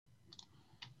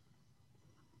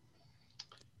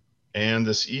And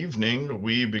this evening,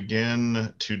 we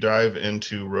begin to dive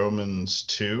into Romans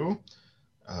 2,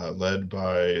 led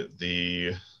by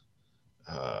the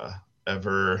uh,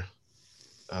 ever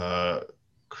uh,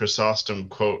 Chrysostom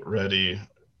quote ready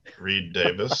Reed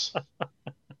Davis,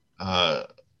 uh,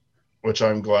 which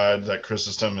I'm glad that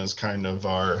Chrysostom is kind of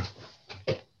our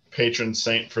patron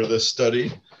saint for this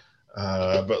study.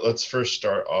 But let's first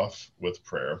start off with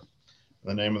prayer. In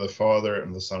the name of the Father,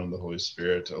 and the Son, and the Holy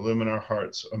Spirit, illumine our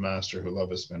hearts, O Master, who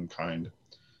lovest mankind.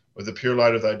 With the pure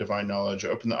light of thy divine knowledge,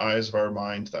 open the eyes of our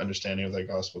mind to the understanding of thy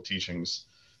gospel teachings,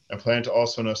 and plant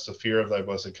also in us the fear of thy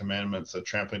blessed commandments, that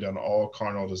trampling down all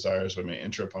carnal desires, we may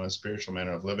enter upon a spiritual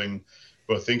manner of living,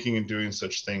 both thinking and doing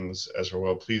such things as are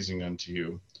well pleasing unto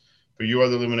you. For you are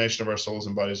the illumination of our souls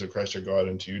and bodies of Christ our God,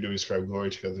 and to you do we ascribe glory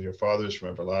together with your fathers from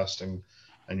everlasting,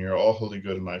 and you are all holy,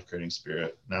 good, and life creating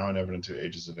Spirit, now and ever into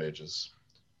ages of ages.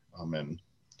 Amen.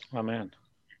 Amen.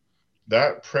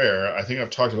 That prayer, I think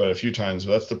I've talked about it a few times,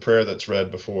 but that's the prayer that's read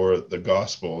before the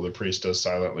gospel. The priest does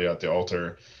silently at the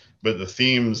altar. But the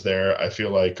themes there, I feel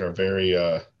like, are very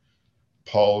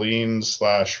Pauline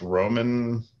slash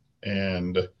Roman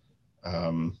and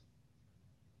um,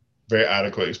 very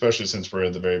adequate, especially since we're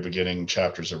at the very beginning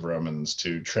chapters of Romans,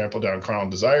 to trample down carnal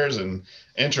desires and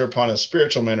enter upon a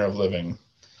spiritual manner of living.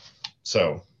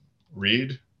 So,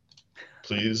 Reed,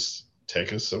 please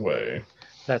take us away.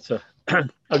 That's a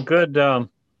good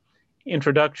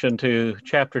introduction to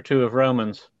chapter 2 of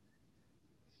Romans.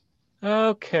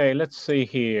 Okay, let's see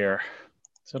here.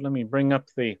 So let me bring up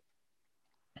the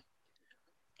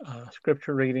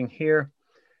scripture reading here.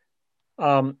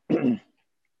 We're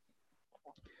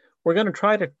going to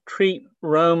try to treat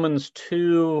Romans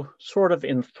 2 sort of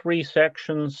in three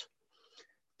sections.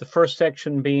 The first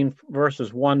section being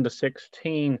verses 1 to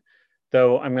 16,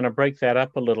 though I'm going to break that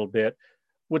up a little bit.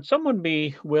 Would someone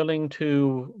be willing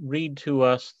to read to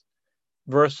us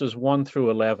verses 1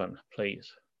 through 11,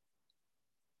 please?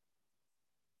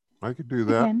 I could do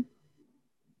that. Again.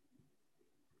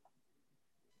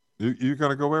 You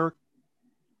gonna go, Eric?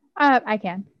 I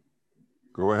can.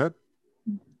 Go ahead.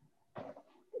 Can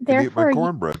eat my Therefore,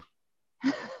 cornbread.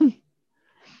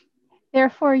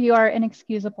 Therefore you are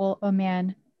inexcusable, O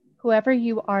man, whoever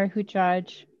you are who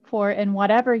judge, for in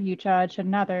whatever you judge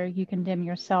another, you condemn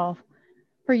yourself,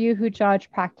 for you who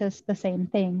judge practice the same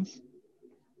things.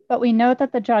 But we know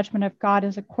that the judgment of God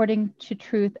is according to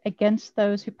truth against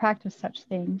those who practice such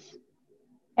things.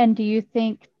 And do you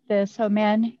think this, O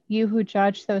man, you who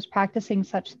judge those practicing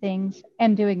such things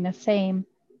and doing the same,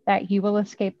 that you will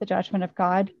escape the judgment of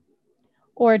God?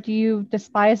 Or do you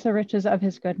despise the riches of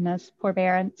his goodness,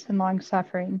 forbearance, and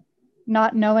long-suffering,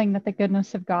 not knowing that the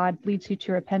goodness of God leads you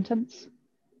to repentance?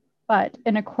 But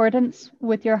in accordance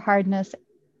with your hardness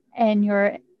and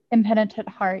your impenitent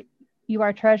heart, you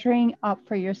are treasuring up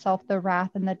for yourself the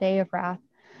wrath in the day of wrath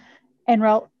and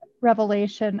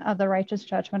revelation of the righteous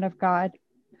judgment of God,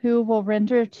 who will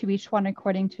render to each one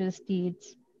according to his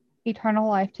deeds, eternal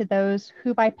life to those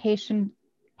who by patient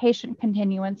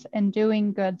continuance in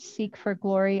doing good seek for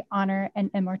glory, honor,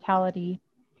 and immortality.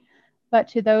 But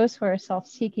to those who are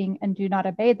self-seeking and do not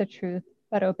obey the truth,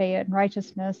 but obey it in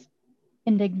righteousness,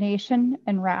 indignation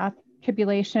and wrath,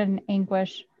 tribulation and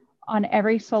anguish on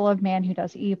every soul of man who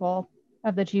does evil,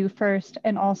 of the Jew first,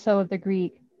 and also of the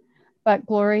Greek. But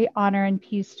glory, honor, and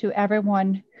peace to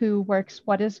everyone who works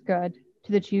what is good,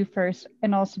 to the Jew first,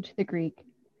 and also to the Greek.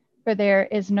 For there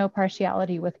is no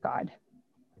partiality with God.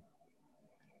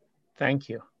 Thank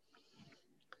you.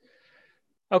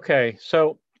 Okay,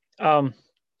 so the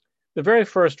very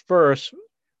first verse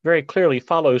very clearly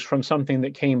follows from something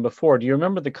that came before. Do you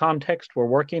remember the context we're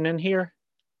working in here?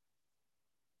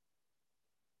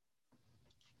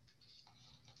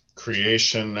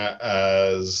 Creation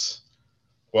as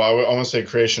well, I would almost say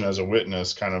creation as a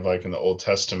witness, kind of like in the Old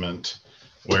Testament,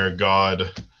 where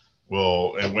God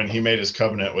will, and when he made his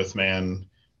covenant with man,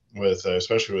 with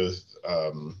especially with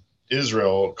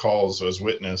Israel, calls as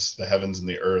witness the heavens and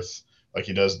the earth, like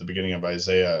he does at the beginning of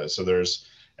Isaiah. So there's,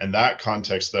 in that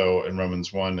context, though, in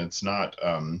Romans 1, it's not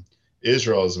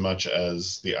Israel as much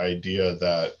as the idea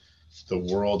that the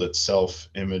world itself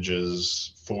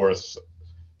images forth,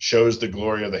 shows the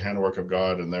glory of the handwork of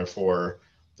God, and therefore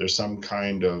there's some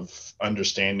kind of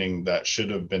understanding that should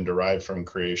have been derived from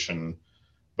creation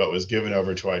but was given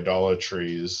over to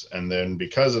idolatries. And then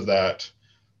because of that,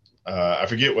 I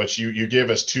forget what you gave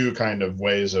us two kind of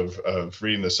ways of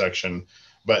reading the section,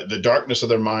 but the darkness of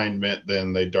their mind meant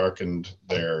then they darkened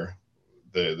the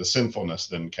sinfulness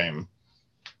then came.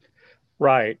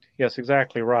 Right. Yes,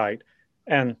 exactly right.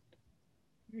 And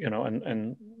you know,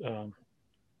 and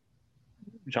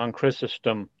John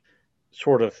Chrysostom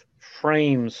sort of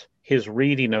frames his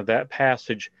reading of that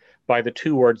passage by the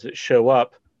two words that show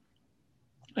up,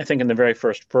 I think, in the very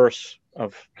first verse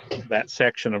of that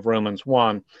section of Romans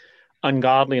 1,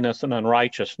 ungodliness and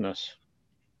unrighteousness.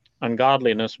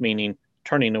 Ungodliness meaning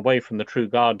turning away from the true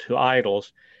God to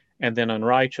idols, and then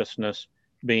unrighteousness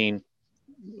being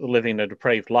living a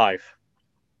depraved life.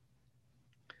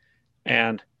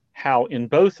 And how in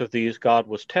both of these God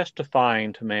was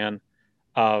testifying to man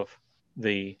of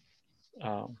the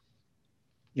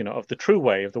of the true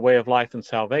way, of the way of life and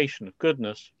salvation, of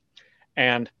goodness.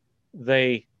 And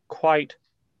they quite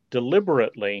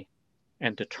deliberately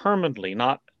and determinedly,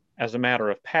 not as a matter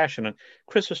of passion, and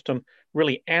Chrysostom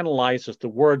really analyzes the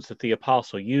words that the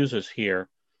apostle uses here.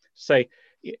 Say,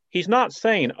 he's not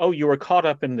saying, oh, you were caught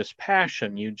up in this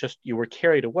passion, you were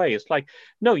carried away. It's like,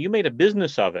 no, you made a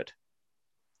business of it,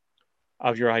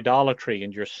 of your idolatry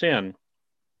and your sin.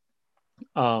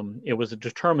 It was a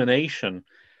determination,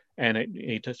 and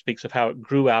it speaks of how it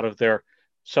grew out of their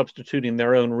substituting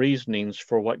their own reasonings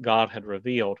for what God had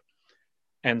revealed.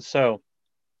 And so,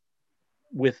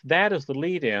 with that as the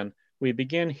lead-in, we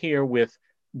begin here with,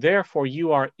 therefore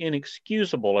you are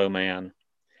inexcusable, O man.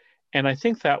 And I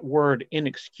think that word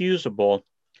inexcusable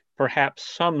perhaps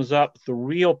sums up the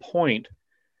real point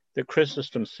that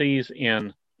Chrysostom sees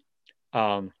in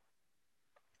the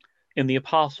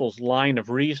apostle's line of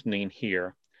reasoning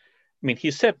here. I mean,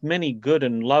 he said many good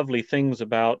and lovely things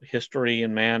about history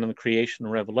and man and the creation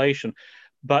and revelation,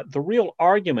 but the real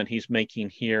argument he's making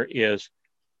here is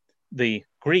the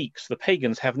Greeks, the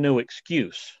pagans, have no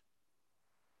excuse.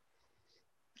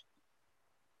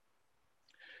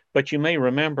 But you may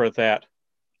remember that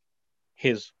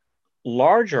his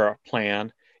larger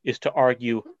plan is to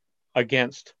argue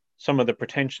against some of the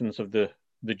pretensions of the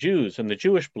Jews and the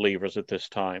Jewish believers at this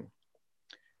time.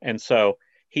 And so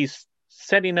he's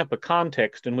setting up a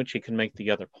context in which he can make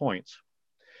the other points.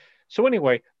 So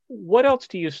anyway, what else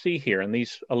do you see here in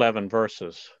these 11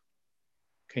 verses?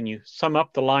 Can you sum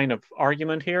up the line of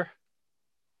argument here?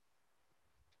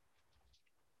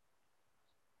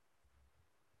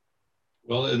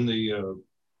 Well, in the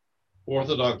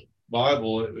Orthodox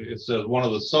Bible, it says one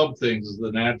of the sub things is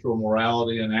the natural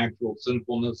morality and actual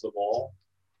sinfulness of all.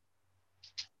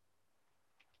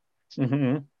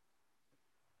 Mm-hmm.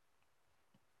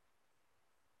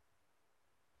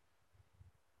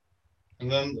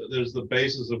 And then there's the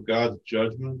basis of God's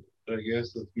judgment, I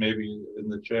guess, that's maybe in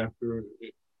the chapter.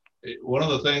 One of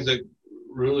the things that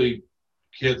really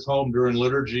hits home during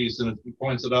liturgies, and it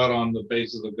points it out on the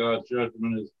basis of God's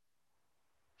judgment, is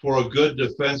for a good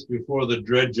defense before the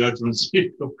dread judgment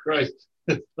seat of Christ.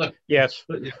 Yes.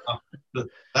 Yeah,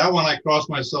 that one I crossed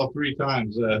myself 3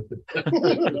 times.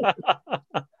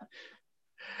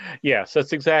 Yes,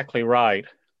 that's exactly right.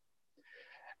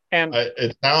 And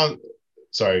it sounds.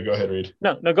 Sorry, go ahead, Reed.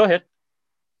 No, go ahead.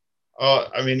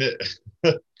 I mean,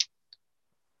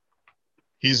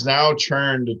 he's now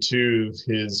turned to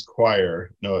his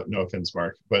choir. No offense,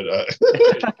 Mark, but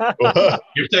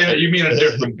you're saying that you mean a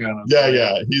different kind of.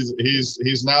 Yeah.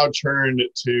 He's now turned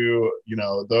to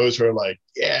those who are like,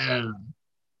 yeah,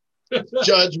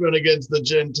 judgment against the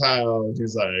Gentiles.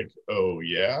 He's like, oh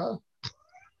yeah,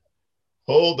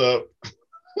 hold up.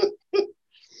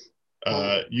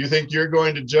 You think you're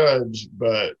going to judge,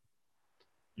 but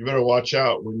you better watch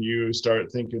out when you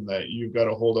start thinking that you've got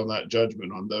to hold on that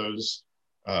judgment on those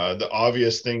the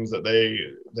obvious things that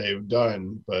they've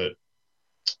done. But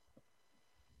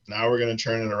now we're going to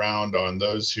turn it around on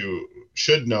those who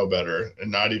should know better,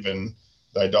 and not even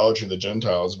the idolatry of the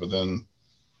Gentiles, but then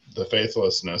the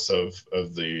faithlessness of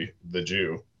the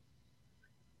Jew.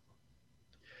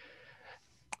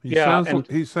 He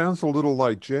sounds a little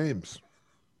like James.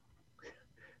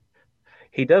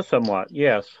 He does somewhat,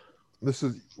 yes. This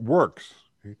is works.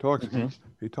 He talks. Mm-hmm.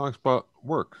 He talks about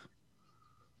works.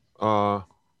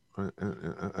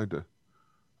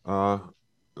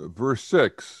 Verse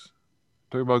 6,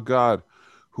 talking about God,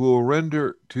 who will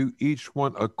render to each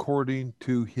one according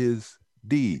to his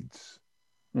deeds.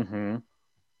 Mm-hmm.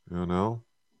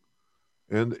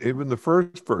 And even the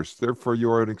first verse, therefore you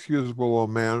are inexcusable, O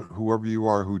man, whoever you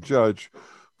are who judge,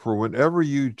 for whenever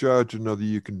you judge another,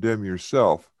 you condemn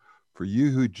yourself. For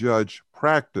you who judge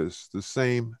practice the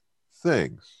same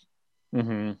things.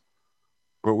 Mm-hmm.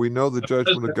 But we know the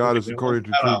judgment of God is according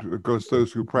to truth against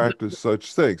those who practice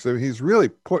such things. I mean, he's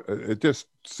really it just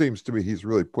seems to me he's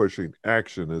really pushing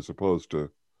action as opposed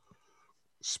to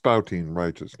spouting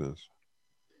righteousness.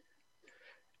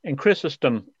 And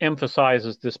Chrysostom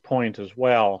emphasizes this point as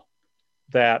well,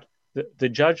 that the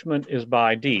judgment is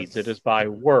by deeds, it is by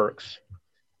works.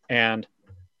 And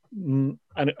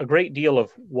a great deal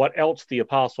of what else the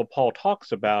Apostle Paul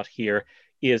talks about here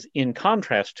is in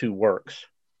contrast to works.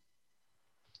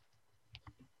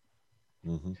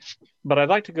 Mm-hmm. But I'd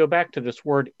like to go back to this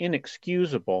word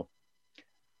inexcusable.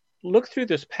 Look through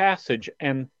this passage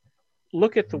and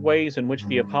look at the ways in which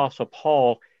the Apostle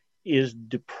Paul is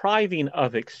depriving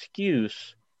of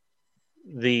excuse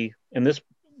in this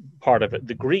part of it,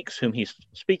 the Greeks whom he's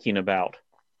speaking about.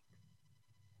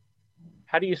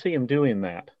 How do you see him doing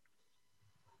that?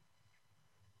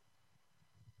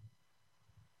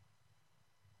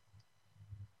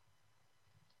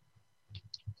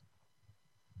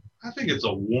 I think it's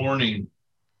a warning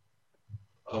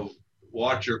of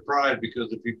watch your pride,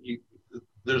 because if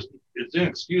it's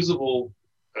inexcusable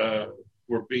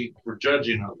for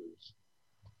judging others.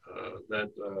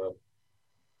 That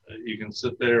you can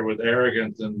sit there with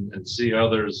arrogance and see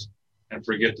others and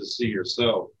forget to see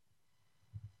yourself.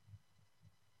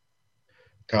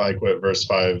 Kind of like what verse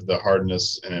 5, the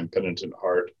hardness and impenitent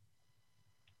heart.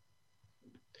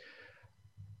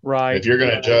 Right. If you're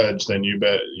going to judge, then you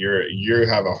bet you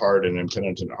have a hard and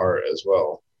impenitent heart as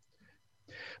well.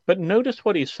 But notice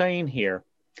what he's saying here.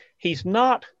 He's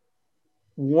not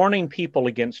warning people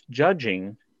against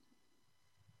judging.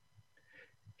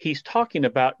 He's talking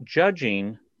about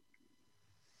judging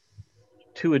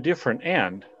to a different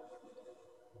end.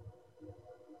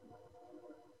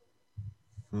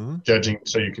 Mm-hmm. Judging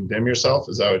so you condemn yourself?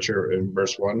 Is that what you're in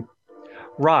verse 1?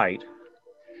 Right.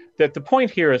 That the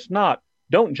point here is not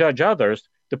don't judge others.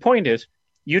 The point is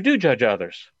you do judge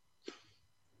others.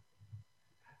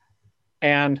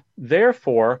 And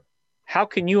therefore, how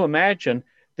can you imagine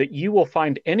that you will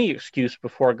find any excuse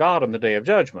before God on the day of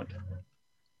judgment?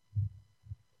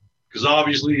 Because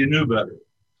obviously you knew better.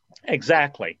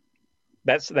 Exactly.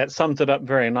 That sums it up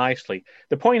very nicely.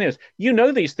 The point is, you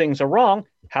know these things are wrong.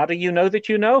 How do you know that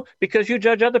you know? Because you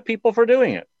judge other people for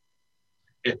doing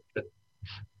it.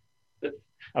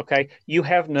 Okay? You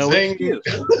have no Zing. excuse.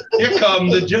 Here come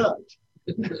the judge.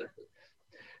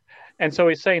 And so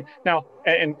he's saying, now,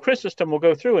 and Chrysostom will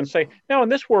go through and say, now in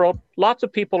this world, lots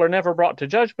of people are never brought to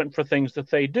judgment for things that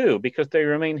they do because they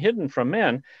remain hidden from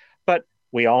men. But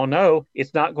we all know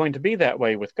it's not going to be that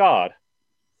way with God.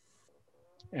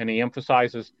 And he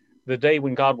emphasizes the day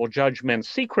when God will judge men's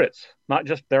secrets, not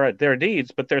just their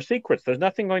deeds, but their secrets. There's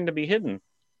nothing going to be hidden.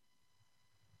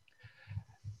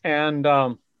 And,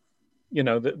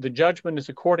 the judgment is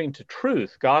according to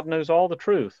truth. God knows all the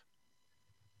truth.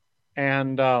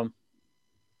 And, so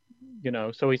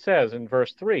he says in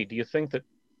verse 3, do you think that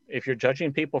if you're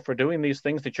judging people for doing these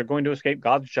things that you're going to escape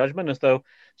God's judgment as though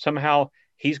somehow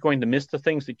he's going to miss the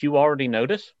things that you already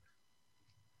notice?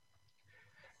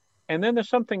 And then there's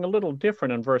something a little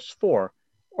different in verse 4.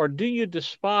 Or do you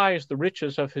despise the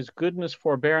riches of his goodness,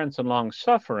 forbearance, and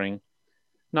long-suffering,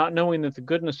 not knowing that the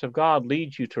goodness of God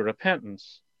leads you to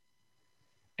repentance?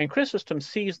 And Chrysostom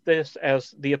sees this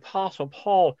as the Apostle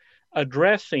Paul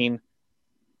addressing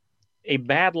a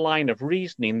bad line of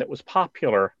reasoning that was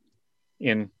popular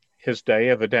in his day,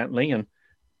 evidently, and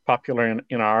popular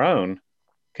in our own.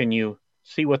 Can you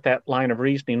see what that line of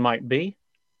reasoning might be?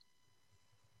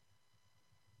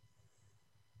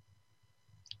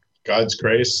 God's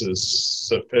grace is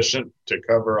sufficient to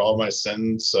cover all my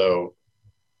sins, so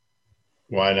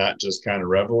why not just kind of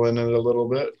revel in it a little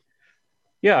bit?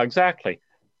 Yeah, exactly.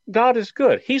 God is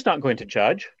good. He's not going to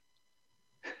judge.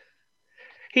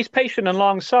 He's patient and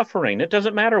long-suffering. It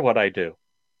doesn't matter what I do.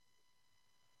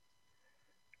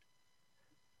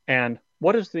 And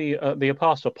what does the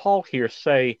Apostle Paul here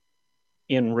say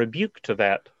in rebuke to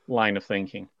that line of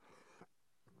thinking?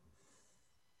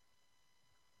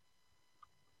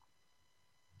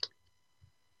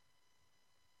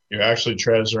 You're actually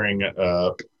treasuring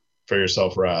up for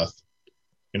yourself wrath.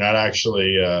 You're not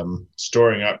actually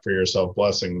storing up for yourself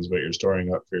blessings, but you're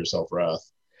storing up for yourself wrath.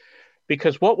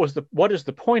 Because what is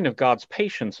the point of God's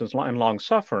patience and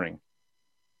long-suffering?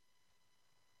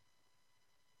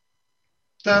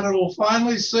 That it will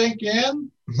finally sink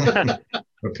in.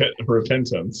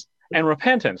 Repentance. And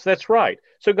repentance, that's right.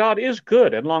 So God is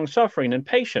good and long-suffering and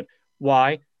patient.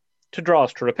 Why? To draw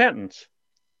us to repentance.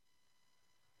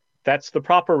 That's the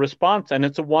proper response, and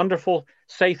it's a wonderful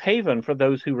safe haven for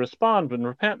those who respond in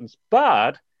repentance.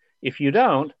 But if you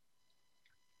don't,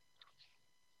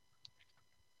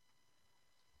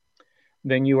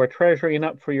 then you are treasuring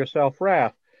up for yourself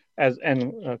wrath.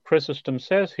 And Chrysostom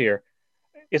says here,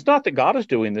 it's not that God is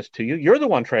doing this to you. You're the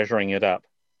one treasuring it up.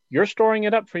 You're storing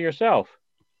it up for yourself.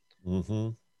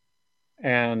 Mm-hmm.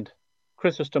 And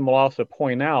Chrysostom will also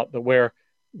point out that where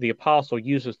the apostle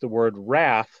uses the word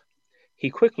wrath, he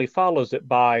quickly follows it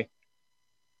by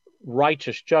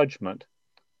righteous judgment,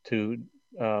 to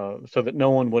so that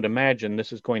no one would imagine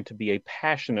this is going to be a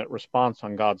passionate response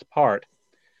on God's part.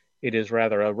 It is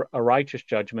rather a righteous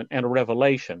judgment and a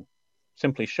revelation,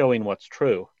 simply showing what's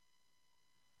true.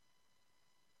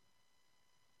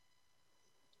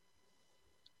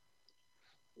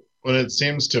 When it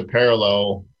seems to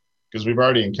parallel, because we've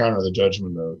already encountered the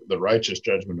judgment of the righteous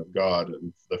judgment of God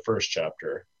in the first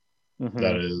chapter,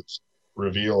 that is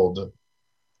revealed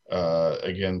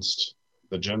against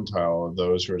the Gentile of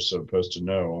those who are supposed to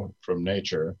know from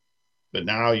nature. But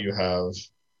now you have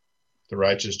the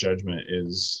righteous judgment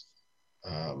is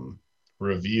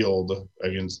revealed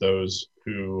against those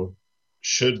who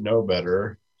should know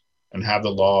better and have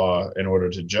the law in order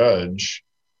to judge,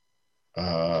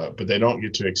 but they don't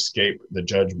get to escape the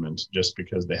judgment just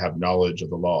because they have knowledge of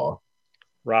the law.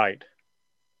 Right.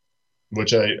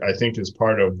 Which I think is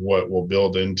part of what will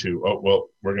build into, oh, well,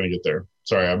 we're going to get there.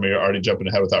 Sorry, I'm already jumping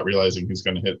ahead without realizing who's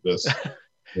going to hit this.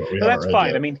 That's fine.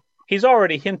 Yet. I mean, he's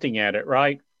already hinting at it,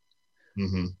 right?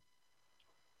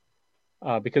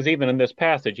 Because even in this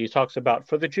passage, he talks about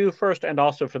for the Jew first and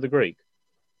also for the Greek.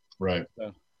 Right.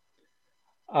 So,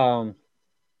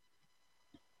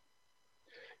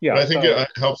 yeah. But I think it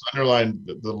helps underline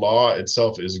that the law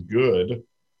itself is good,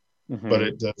 but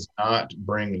it does not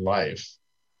bring life.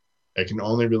 It can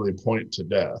only really point to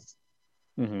death,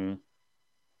 or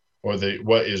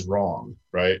what is wrong,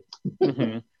 right?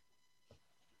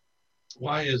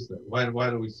 Why is that? Why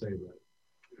do we say that?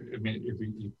 I mean, if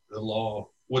the law,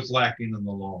 what's lacking in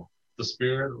the law? The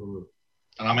Spirit,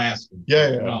 and I'm asking.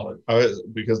 Yeah.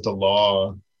 Because the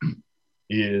law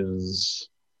is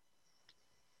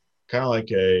kind of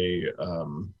like a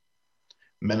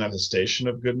manifestation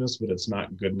of goodness, but it's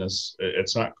not goodness.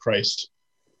 It's not Christ.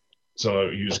 So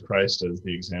I use Christ as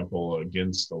the example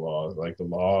against the law. Like the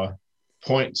law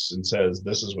points and says,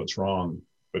 this is what's wrong.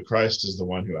 But Christ is the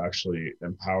one who actually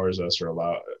empowers us or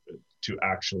allow to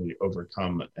actually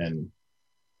overcome and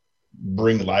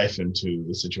bring life into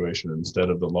the situation, instead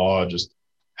of the law just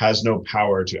has no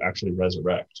power to actually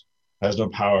resurrect, has no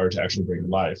power to actually bring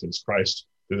life. It's Christ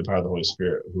through the power of the Holy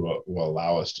Spirit who will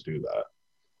allow us to do that,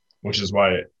 which is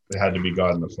why it had to be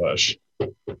God in the flesh.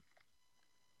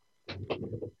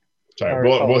 Sorry,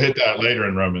 we'll hit that later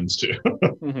in Romans too.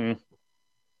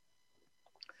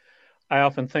 I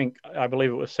often think, I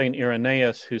believe it was St.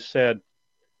 Irenaeus who said,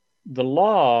 the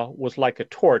law was like a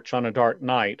torch on a dark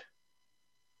night.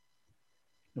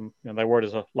 And thy word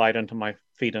is a light unto my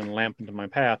feet and a lamp unto my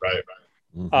path.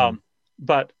 Right.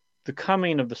 But the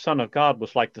coming of the Son of God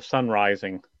was like the sun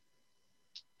rising.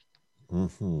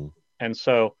 And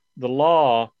so the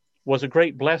law was a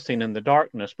great blessing in the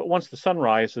darkness, but once the sun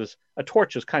rises, a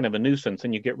torch is kind of a nuisance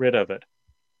and you get rid of it.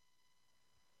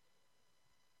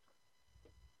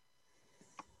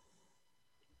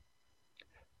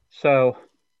 So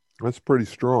that's pretty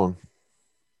strong.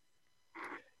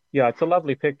 Yeah, it's a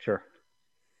lovely picture.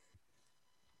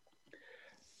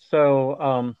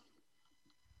 So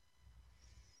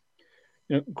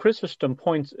Chrysostom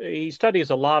he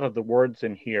studies a lot of the words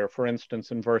in here. For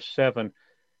instance, in verse 7,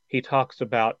 he talks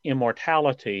about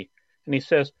immortality, and he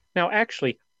says, now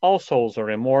actually all souls are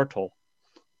immortal.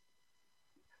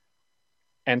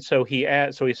 And so he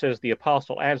says the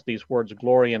apostle adds these words,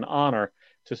 glory and honor,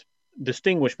 to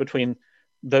distinguish between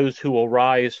those who will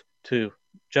rise to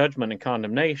judgment and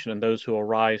condemnation and those who will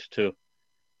rise to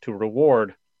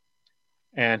reward.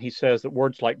 And he says that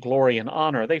words like glory and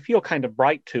honor, they feel kind of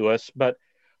bright to us, but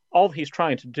all he's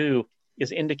trying to do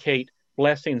is indicate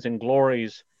blessings and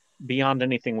glories beyond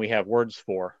anything we have words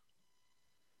for.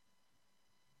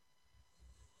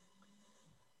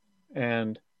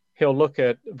 And he'll look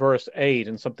at verse 8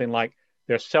 and something like,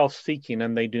 they're self-seeking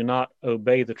and they do not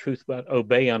obey the truth, but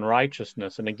obey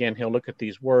unrighteousness. And again, he'll look at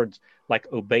these words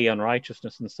like obey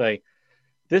unrighteousness and say,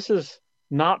 this is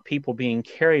not people being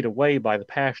carried away by the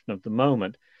passion of the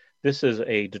moment. This is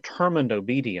a determined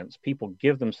obedience. People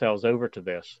give themselves over to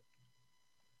this.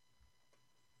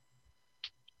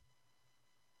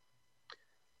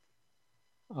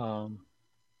 And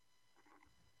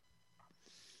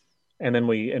then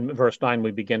in verse 9,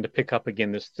 we begin to pick up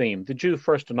again this theme, the Jew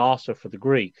first and also for the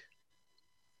Greek.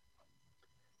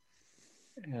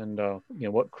 And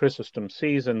what Chrysostom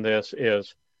sees in this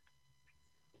is,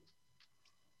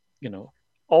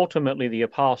 ultimately the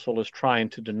apostle is trying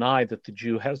to deny that the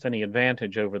Jew has any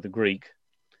advantage over the Greek,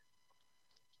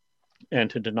 and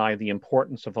to deny the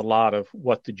importance of a lot of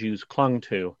what the Jews clung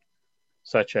to,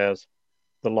 such as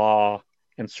the law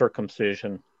and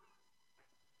circumcision.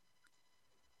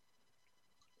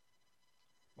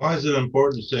 Why is it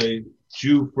important to say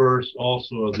Jew first,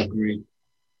 also of the Greek?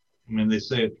 I mean, they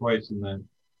say it twice in that.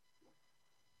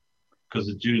 because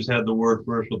the Jews had the word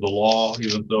first with the law,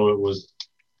 even though it was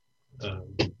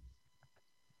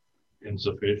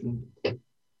insufficient.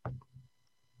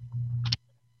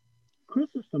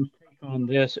 Chrysostom's take on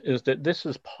this is that this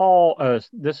is Paul,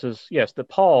 that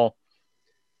Paul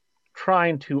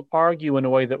trying to argue in a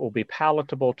way that will be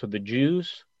palatable to the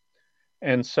Jews.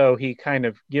 And so he kind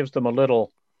of gives them a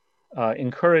little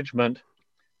encouragement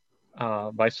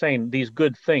by saying these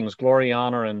good things, glory,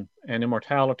 honor, and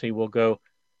immortality, will go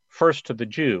first to the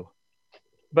Jew,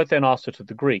 but then also to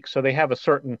the Greek. So they have a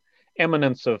certain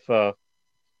eminence of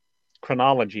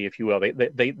chronology, if you will.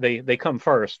 They come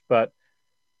first, but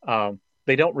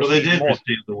they don't receive. Well, they did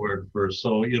receive the word first,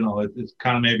 so it's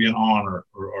kind of maybe an honor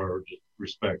or just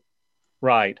respect.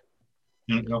 Right.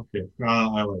 Okay.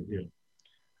 I like it.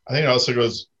 I think it also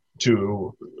goes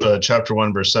to chapter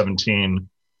 1, verse 17,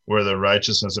 where the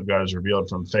righteousness of God is revealed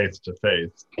from faith to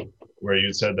faith, where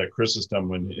you said that Chrysostom,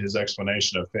 when his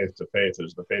explanation of faith to faith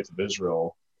is the faith of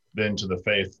Israel, then to the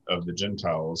faith of the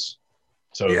Gentiles.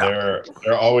 So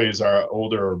there always are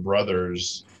older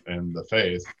brothers in the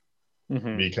faith,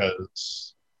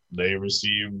 because they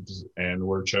received and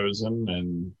were chosen,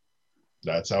 and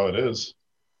that's how it is.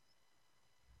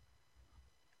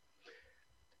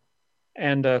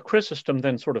 And Chrysostom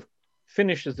then sort of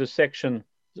finishes this section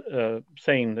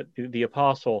saying that the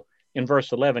apostle in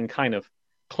verse 11 kind of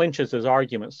clinches his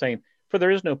argument, saying, for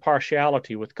there is no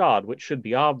partiality with God, which should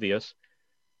be obvious.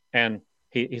 And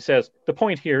he says, the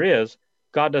point here is,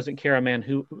 God doesn't care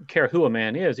who a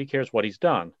man is, he cares what he's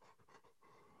done.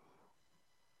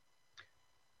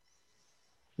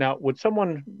 Now, would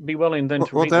someone be willing then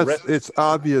to read the rest? It's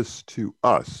obvious to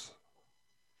us,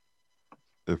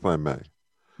 if I may.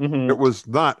 It was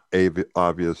not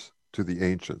obvious to the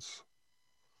ancients.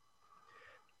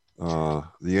 The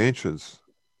ancients,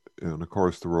 and of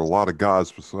course there were a lot of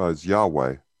gods besides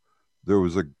Yahweh, there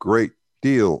was a great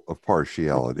deal of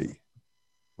partiality,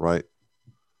 right?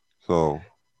 So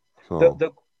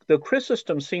the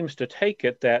Chrysostom seems to take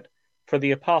it that for the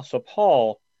Apostle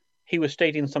Paul, he was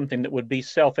stating something that would be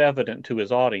self-evident to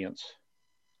his audience.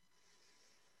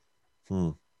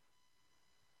 I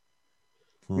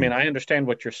mean, I understand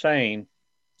what you're saying.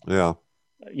 Yeah.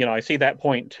 I see that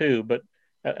point too, but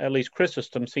at least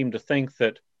Chrysostom seemed to think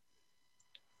that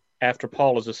after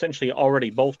Paul has essentially already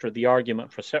bolstered the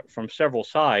argument from several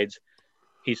sides,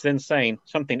 he's then saying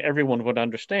something everyone would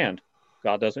understand.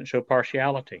 God doesn't show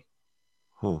partiality.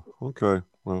 Okay.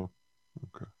 Well,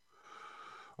 okay.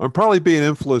 I'm probably being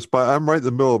influenced I'm right in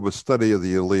the middle of a study of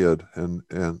the Iliad,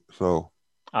 and so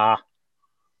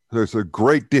there's a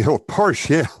great deal of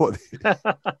partiality.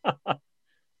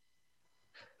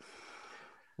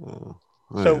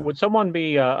 So would someone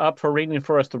be up for reading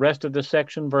for us the rest of this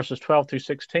section, verses 12 through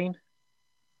 16?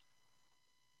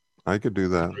 I could do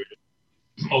that.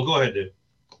 Oh, go ahead, Dave.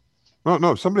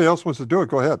 No, somebody else wants to do it.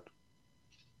 Go ahead.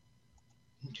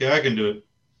 Okay, I can do it.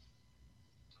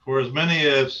 For as many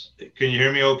as, can you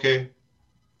hear me okay?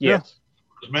 Yes.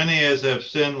 As many as have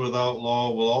sinned without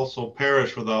law will also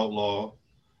perish without law,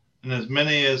 and as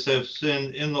many as have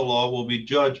sinned in the law will be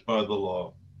judged by the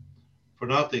law. For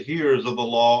not the hearers of the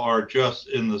law are just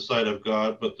in the sight of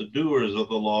God, but the doers of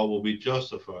the law will be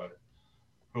justified.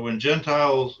 For when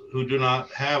Gentiles who do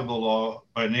not have the law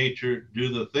by nature do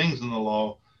the things in the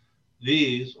law,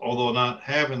 these, although not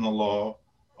having the law,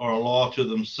 are a law to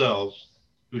themselves,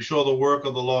 who show the work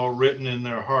of the law written in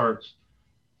their hearts,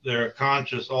 their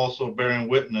conscience also bearing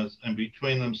witness, and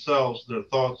between themselves their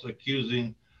thoughts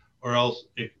accusing or else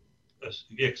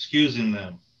excusing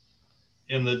them,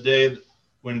 in the day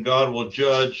when God will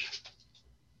judge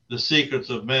the secrets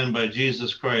of men by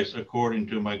Jesus Christ according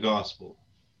to my gospel.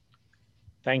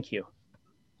 Thank you.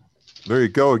 There you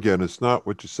go again. It's not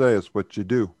what you say, it's what you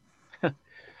do.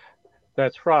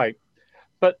 That's right.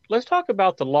 But let's talk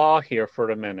about the law here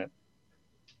for a minute.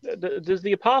 Does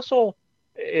the apostle,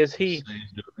 is he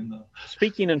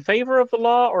speaking in favor of the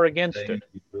law or against it?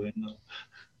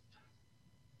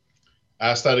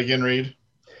 Ask that again, Reed.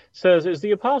 Says, is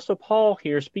the apostle Paul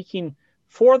here speaking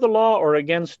for the law or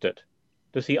against it?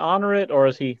 Does he honor it, or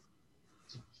is he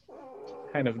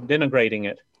kind of denigrating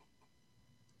it?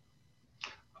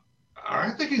 I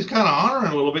think he's kind of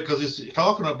honoring a little bit, because he's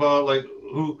talking about like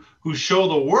who show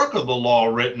the work of the law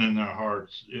written in their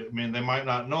hearts. I mean, they might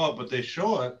not know it, but they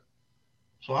show it.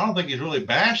 So I don't think he's really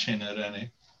bashing it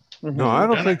any. No, I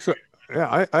don't think so.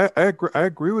 Yeah, I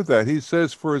agree with that. He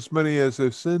says, for as many as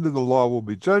have sinned in the law will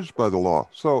be judged by the law.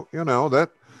 So, that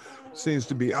seems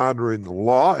to be honoring the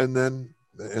law. And then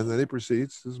he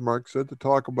proceeds, as Mark said, to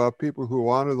talk about people who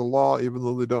honor the law, even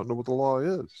though they don't know what the law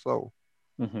is. So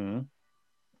to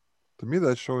me,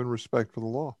 that's showing respect for the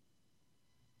law.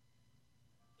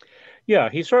 Yeah,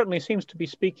 he certainly seems to be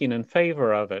speaking in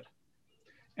favor of it.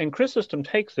 And Chrysostom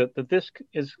takes it that this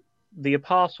is the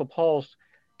Apostle Paul's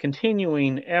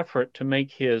continuing effort to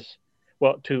make his,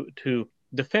 well, to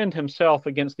defend himself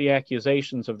against the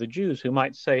accusations of the Jews who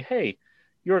might say, hey,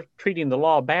 you're treating the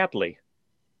law badly.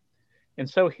 And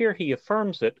so here he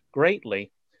affirms it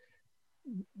greatly.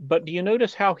 But do you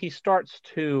notice how he starts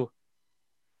to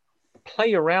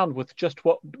play around with just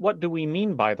what do we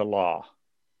mean by the law?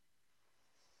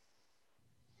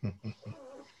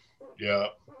 Yeah.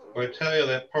 I tell you,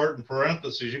 that part in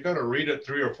parentheses, you got to read it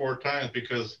 3 or 4 times,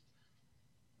 because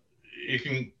I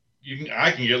can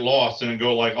get lost and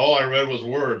go like, all I read was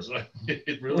words.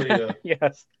 It really,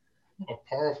 yes, a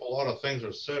powerful lot of things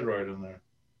are said right in there.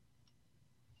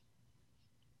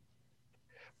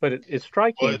 But it's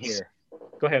striking here.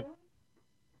 Go ahead.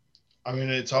 I mean,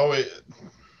 it's always,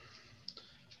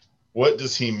 what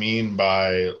does he mean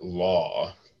by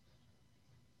law?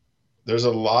 There's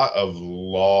a lot of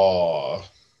law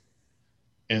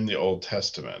in the Old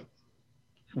Testament.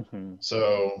 Mm-hmm.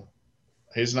 So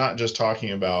he's not just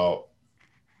talking about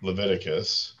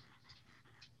Leviticus.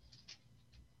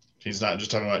 He's not just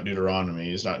talking about Deuteronomy.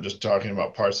 He's not just talking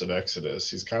about parts of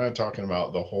Exodus. He's kind of talking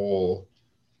about the whole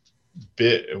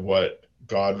bit of what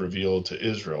God revealed to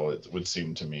Israel, it would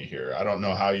seem to me here. I don't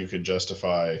know how you could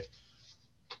justify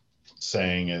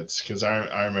saying it's, because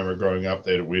I remember growing up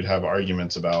that we'd have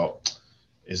arguments about,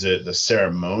 is it the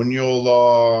ceremonial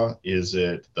law? Is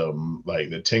it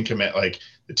the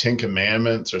Ten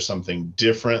Commandments or something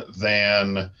different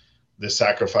than the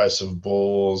sacrifice of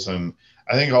bulls? And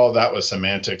I think all of that was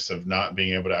semantics of not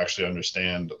being able to actually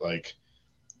understand. Like,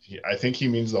 I think he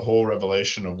means the whole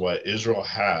revelation of what Israel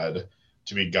had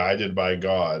to be guided by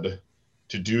God,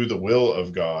 to do the will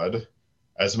of God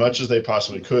as much as they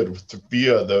possibly could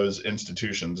via those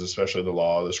institutions, especially the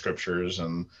law, the scriptures,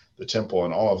 and the temple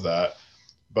and all of that.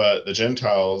 But the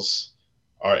Gentiles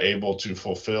are able to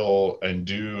fulfill and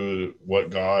do what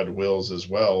God wills as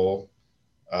well,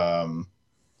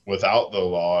 without the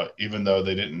law, even though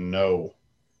they didn't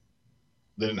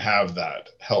have that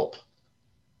help.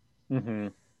 Mm-hmm.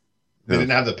 They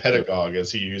didn't have the pedagogue,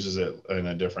 as he uses it in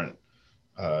a different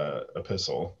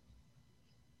epistle.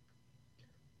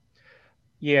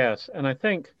 Yes, and I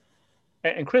think,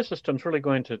 and Chrysostom's really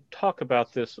going to talk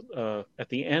about this at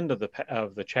the end of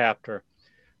the chapter,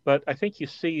 but I think you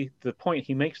see the point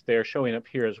he makes there showing up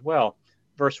here as well.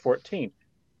 Verse 14,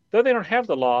 though they don't have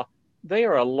the law, they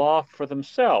are a law for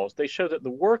themselves. They show that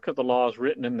the work of the law is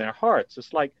written in their hearts.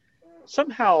 It's like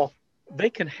somehow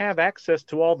they can have access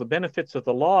to all the benefits of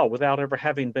the law without ever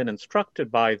having been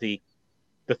instructed by the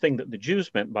thing that the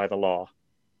Jews meant by the law.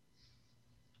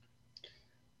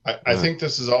 I think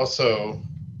this is also,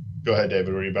 go ahead,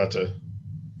 David, were you about to?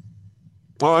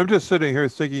 Well, I'm just sitting here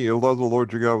thinking, you love the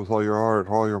Lord your God with all your heart,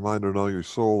 all your mind, and all your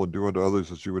soul, and do unto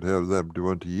others as you would have them do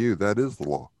unto you. That is the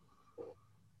law,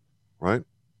 right?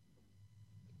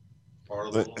 Part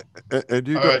of the law. And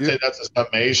I'd say that's a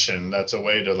summation. That's a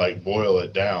way to boil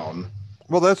it down.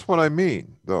 Well, that's what I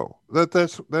mean, though.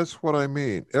 That's what I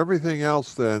mean. Everything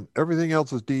else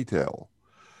is detail.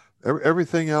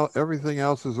 Everything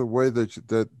else is a way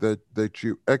that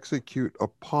you execute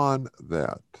upon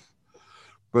that.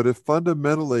 But if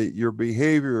fundamentally your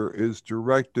behavior is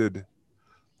directed,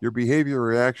 your behavior,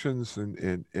 reactions,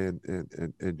 and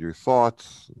your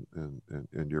thoughts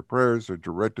and your prayers are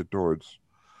directed towards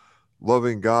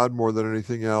loving God more than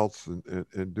anything else,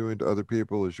 and doing to other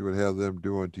people as you would have them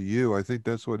do unto you, I think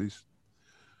that's what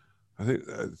I think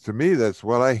to me that's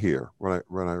what I hear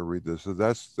when I read this. So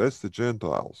that's the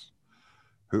Gentiles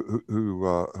who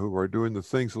are doing the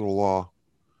things of the law.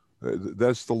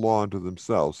 That's the law unto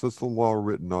themselves. That's the law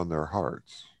written on their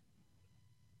hearts.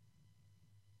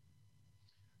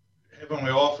 Haven't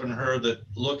we often heard that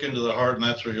look into the heart and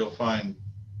that's where you'll find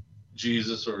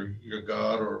Jesus or your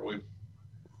God, or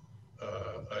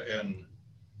and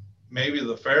maybe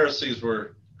the Pharisees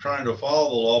were trying to follow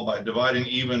the law by dividing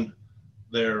even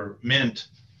their mint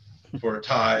for a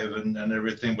tithe and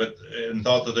everything, and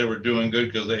thought that they were doing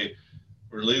good because they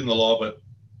were leading the law, but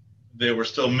they were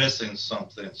still missing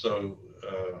something. So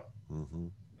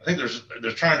I think there's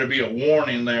trying to be a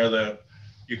warning there that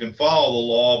you can follow the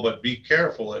law, but be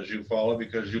careful as you follow,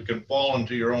 because you can fall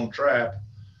into your own trap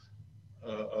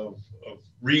of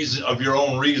your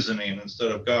own reasoning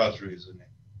instead of God's reasoning.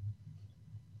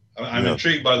 I'm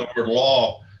intrigued by the word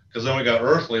law, because then we got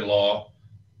earthly law,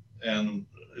 and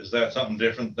is that something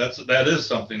different? That is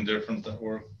something different,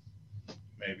 or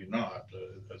maybe not.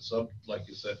 Like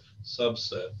you said,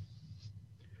 subset.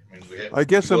 I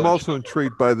guess I'm also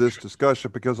intrigued by this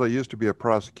discussion because I used to be a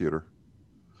prosecutor.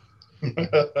 Back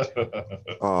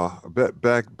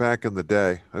in the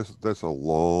day. That's a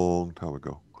long time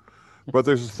ago. But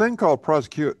there's a thing called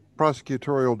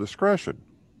prosecutorial discretion,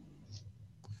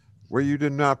 where you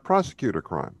did not prosecute a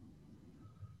crime,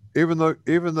 even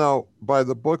though by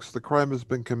the books the crime has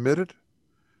been committed.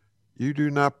 You do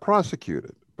not prosecute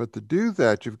it. But to do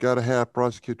that, you've got to have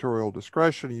prosecutorial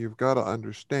discretion. You've got to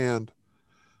understand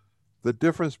the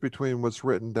difference between what's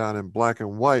written down in black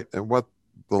and white and what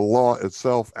the law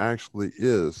itself actually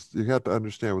is. You have to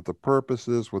understand what the purpose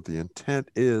is, what the intent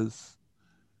is.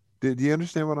 Do you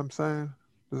understand what I'm saying?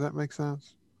 Does that make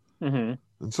sense? Mm-hmm.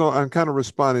 And so I'm kind of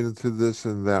responding to this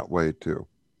in that way too.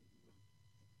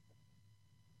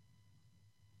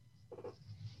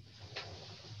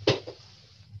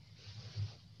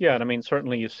 Yeah, and I mean,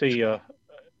 certainly you see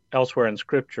elsewhere in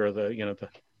Scripture the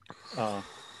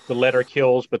letter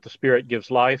kills, but the Spirit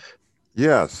gives life.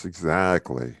 Yes,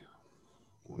 exactly.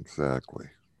 Exactly.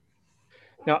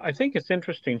 Now, I think it's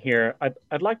interesting here.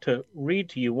 I'd like to read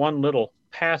to you one little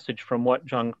passage from what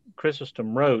John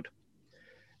Chrysostom wrote,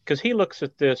 because he looks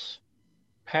at this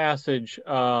passage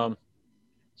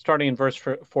starting in verse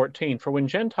 14. For when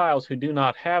Gentiles who do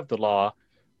not have the law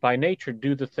by nature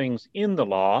do the things in the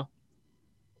law,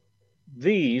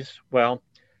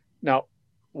 now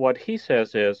what he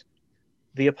says is,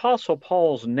 the Apostle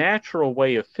Paul's natural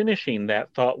way of finishing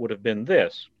that thought would have been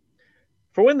this.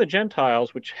 For when the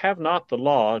Gentiles, which have not the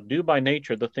law, do by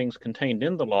nature the things contained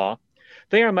in the law,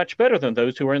 they are much better than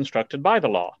those who are instructed by the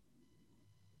law.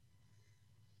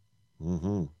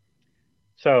 Mm-hmm.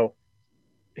 So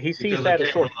he sees that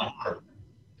as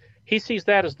he sees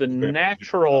that as the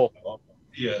natural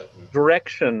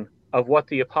direction of what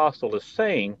the apostle is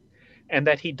saying, and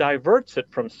that he diverts it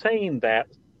from saying that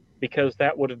because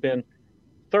that would have been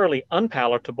thoroughly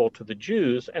unpalatable to the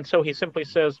Jews, and so he simply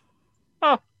says,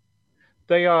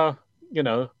 they are,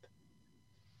 They're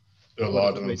a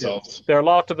law to themselves. They're a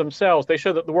law to themselves. They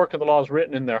show that the work of the law is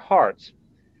written in their hearts.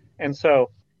 And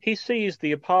so he sees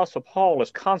the Apostle Paul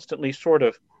as constantly sort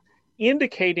of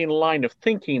indicating a line of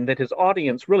thinking that his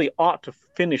audience really ought to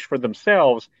finish for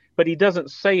themselves, but he doesn't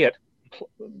say it,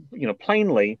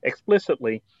 plainly,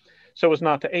 explicitly, so as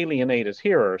not to alienate his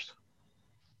hearers.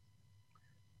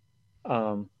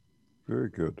 Very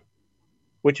good.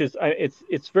 Which is,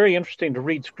 it's very interesting to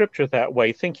read Scripture that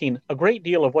way, thinking a great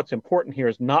deal of what's important here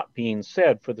is not being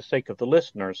said for the sake of the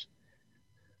listeners.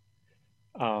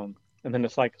 And then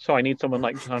it's like, so I need someone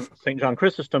like St. John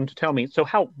Chrysostom to tell me, so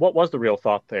what was the real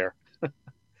thought there?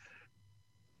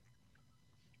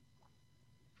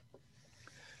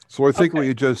 So I think what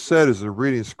you just said is in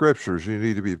reading scriptures, you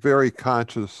need to be very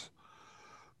conscious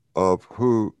of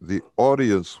who the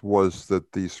audience was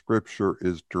that the scripture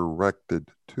is directed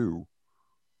to,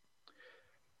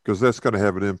 because that's going to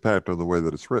have an impact on the way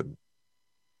that it's written.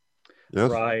 Yes?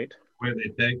 Right. Where they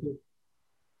take it.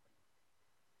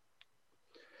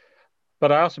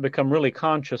 But I also become really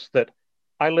conscious that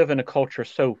I live in a culture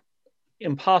so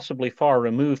impossibly far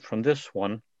removed from this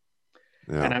one,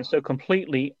 and I'm so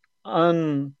completely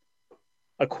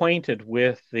unacquainted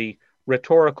with the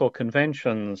rhetorical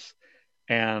conventions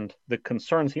and the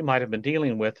concerns he might have been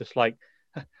dealing with. It's like,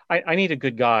 I need a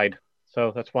good guide.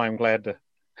 So that's why I'm glad to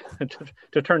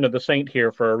turn to the saint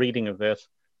here for a reading of this.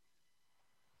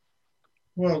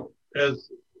 Well,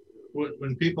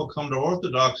 when people come to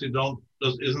Orthodoxy,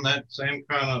 isn't that same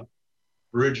kind of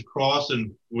bridge across?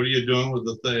 And what are you doing with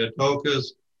the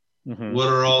Theotokos? Mm-hmm. What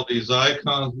are all these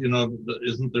icons?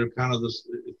 Isn't there kind of this?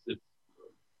 It's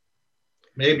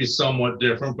maybe somewhat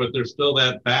different, but there's still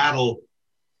that battle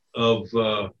of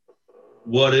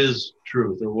what is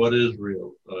truth or what is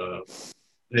real.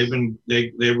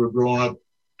 They were growing up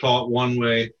taught one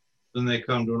way, then they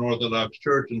come to an Orthodox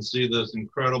church and see this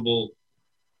incredible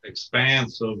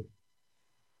expanse of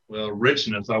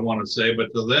richness, I want to say,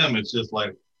 but to them it's just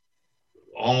like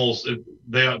almost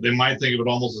they might think of it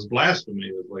almost as blasphemy.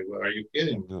 It's like, well, are you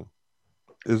kidding? Yeah.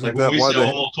 Isn't like that when we why say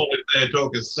almost holy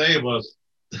Theotokos save us?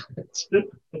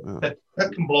 that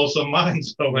can blow some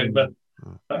minds away, but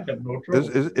I have no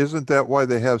trouble. Isn't that why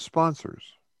they have sponsors?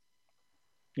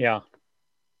 Yeah.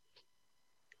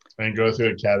 And go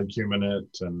through a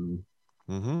catechumenate and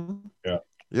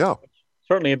yeah.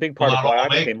 Certainly a big part of why I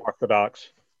became Orthodox.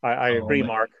 I agree,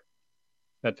 Mark.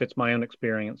 That fits my own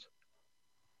experience.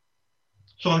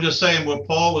 So I'm just saying what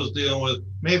Paul was dealing with,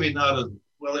 maybe not as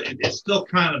well, it still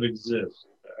kind of exists,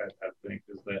 I think,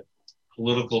 is that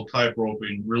political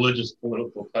tightrope-ing, religious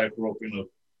political tightrope-ing of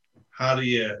how do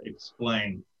you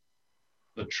explain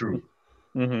the truth?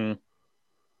 Mm-hmm.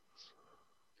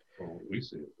 Well, we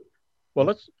see it. Well,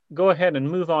 let's go ahead and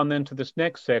move on then to this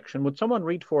next section. Would someone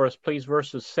read for us, please,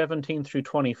 verses 17 through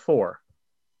 24?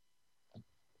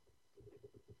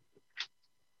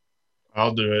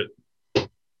 I'll do it.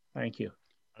 Thank you.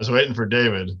 I was waiting for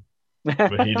David,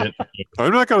 but he didn't.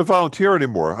 I'm not going to volunteer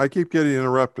anymore. I keep getting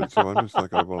interrupted, so I'm just not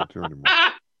going to volunteer anymore.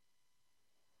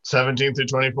 17 through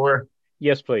 24?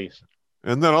 Yes, please.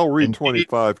 And then I'll read Indeed.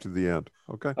 25 to the end.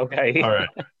 Okay. Okay. All right.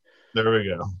 There we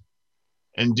go.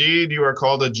 Indeed, you are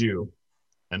called a Jew,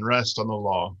 and rest on the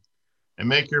law, and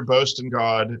make your boast in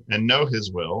God, and know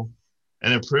his will,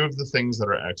 and approve the things that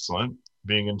are excellent,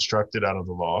 being instructed out of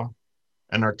the law,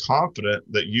 and are confident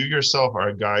that you yourself are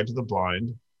a guide to the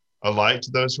blind, a light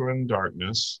to those who are in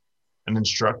darkness, an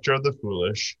instructor of the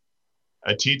foolish,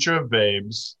 a teacher of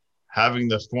babes, having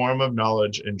the form of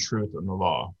knowledge and truth in the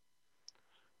law.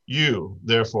 You,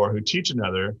 therefore, who teach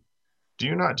another, do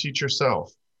you not teach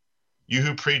yourself? You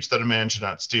who preach that a man should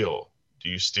not steal, do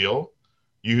you steal?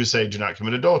 You who say, do not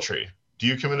commit adultery, do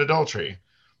you commit adultery?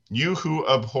 You who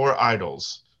abhor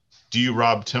idols, do you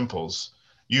rob temples?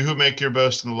 You who make your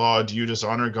boast in the law, do you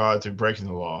dishonor God through breaking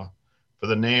the law? For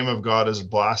the name of God is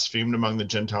blasphemed among the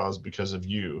Gentiles because of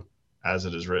you, as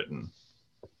it is written.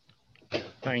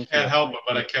 Thank you. Can't help it,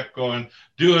 but I kept going,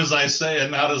 do as I say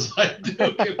and not as I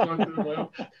do.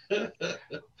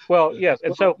 Well, yes.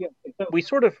 And so we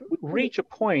sort of reach a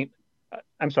point.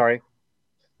 I'm sorry.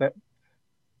 I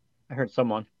heard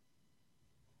someone.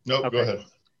 Nope, Okay. Go ahead.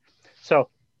 So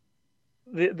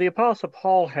the Apostle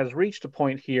Paul has reached a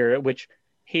point here at which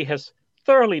he has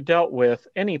thoroughly dealt with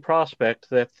any prospect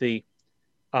that the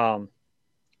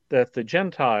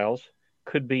Gentiles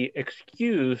could be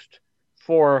excused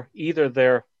for either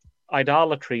their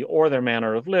idolatry or their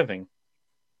manner of living,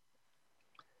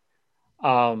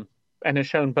 and has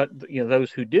shown, but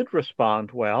those who did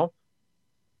respond well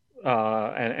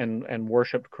and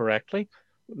worshipped correctly,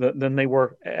 then they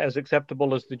were as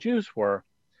acceptable as the Jews were.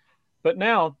 But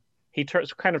now he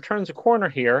kind of turns a corner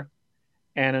here,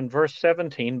 and in verse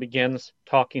 17 begins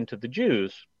talking to the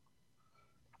Jews.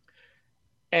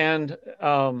 And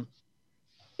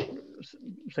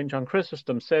St. John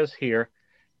Chrysostom says here,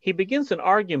 he begins an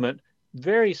argument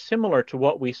very similar to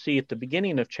what we see at the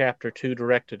beginning of chapter 2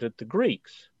 directed at the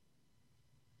Greeks.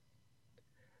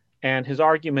 And his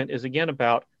argument is again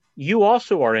about, you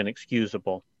also are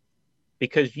inexcusable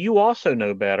because you also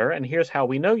know better, and here's how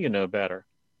we know you know better.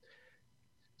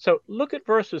 So look at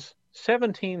verses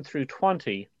 17 through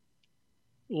 20.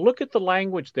 Look at the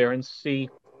language there and see,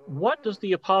 what does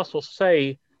the apostle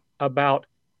say about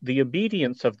the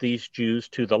obedience of these Jews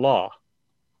to the law?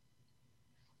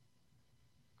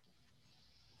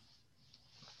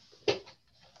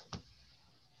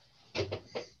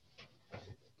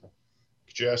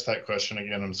 Could you ask that question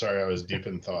again? I'm sorry, I was deep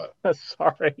in thought.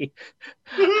 Sorry.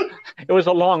 It was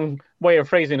a long way of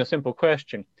phrasing a simple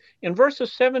question. In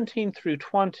verses 17 through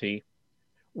 20,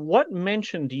 what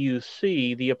mention do you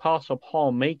see the Apostle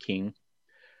Paul making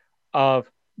of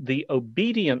the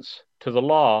obedience to the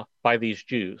law by these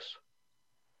Jews?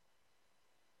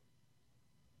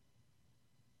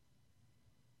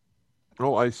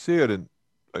 Oh, I see it, and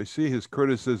I see his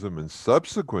criticism in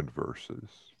subsequent verses,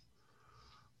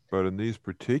 but in these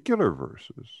particular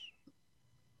verses,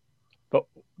 But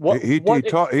he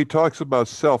talks about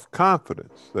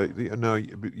self-confidence.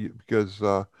 Because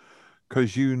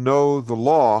you know the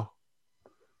law,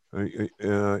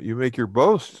 you make your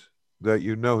boast that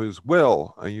you know his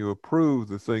will, and you approve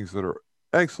the things that are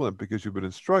excellent because you've been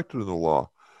instructed in the law.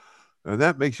 And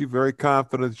that makes you very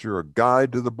confident you're a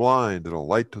guide to the blind and a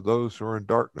light to those who are in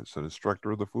darkness, an instructor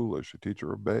of the foolish, a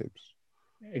teacher of babes.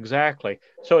 Exactly.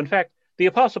 So in fact, the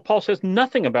Apostle Paul says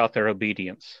nothing about their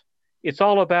obedience. It's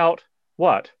all about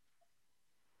what?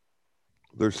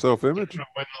 Their self-image. They're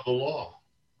knowing of the law.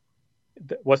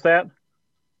 What's that?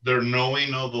 They're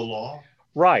knowing of the law.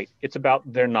 Right. It's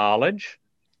about their knowledge,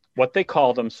 what they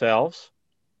call themselves,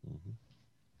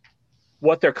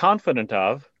 what they're confident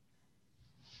of,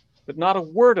 but not a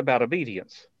word about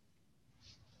obedience.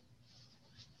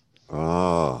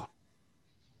 Ah.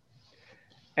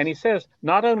 And he says,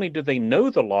 not only do they know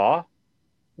the law,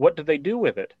 what do they do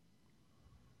with it?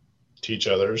 Teach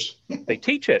others. They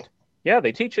teach it. Yeah,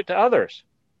 they teach it to others.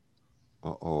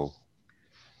 Uh-oh.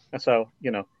 And so,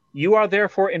 you are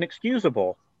therefore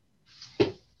inexcusable.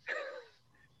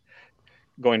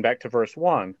 Going back to verse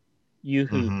 1, you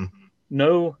who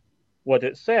know what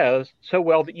it says so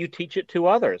well that you teach it to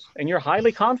others, and you're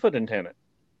highly confident in it.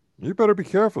 You better be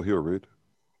careful here, Reed.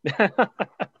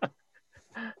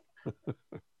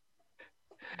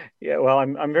 Yeah, well,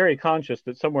 I'm very conscious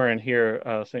that somewhere in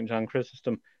here, St. John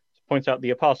Chrysostom points out the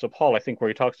Apostle Paul, I think, where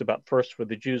he talks about first for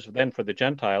the Jews, then for the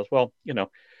Gentiles. Well,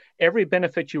 every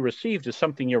benefit you received is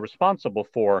something you're responsible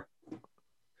for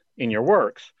in your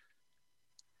works.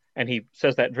 And he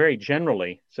says that very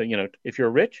generally. So, if you're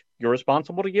rich, you're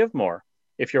responsible to give more.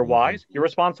 If you're wise, you're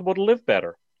responsible to live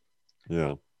better.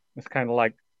 Yeah. It's kind of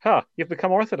like, you've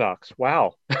become Orthodox.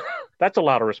 Wow. That's a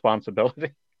lot of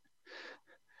responsibility.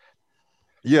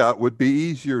 Yeah, it would be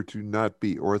easier to not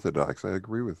be Orthodox. I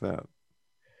agree with that.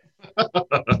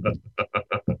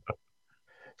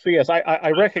 So yes,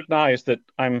 I recognize that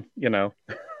I'm,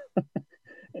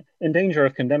 in danger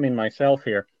of condemning myself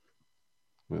here.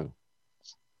 Yeah.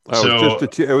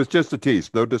 It was just a tease.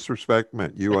 No disrespect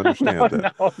meant. You understand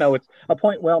that. No, it's a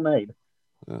point well made.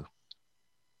 Yeah.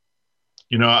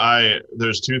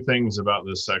 There's two things about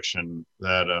this section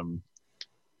that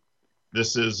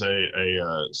this is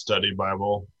a study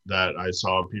Bible that I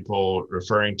saw people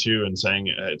referring to and saying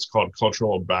it's called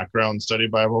Cultural Background Study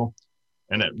Bible,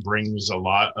 and it brings a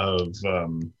lot of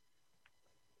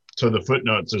so the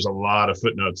footnotes. There's a lot of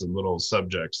footnotes and little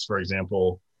subjects. For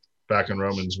example, back in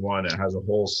Romans 1, it has a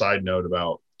whole side note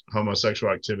about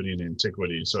homosexual activity in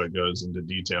antiquity. So it goes into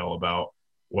detail about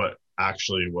what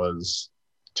actually was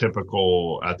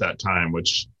typical at that time,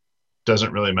 which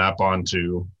doesn't really map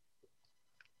onto.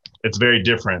 It's very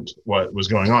different what was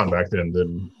going on back then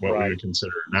than what we would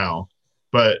consider now.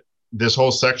 But this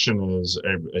whole section is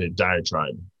a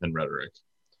diatribe in rhetoric.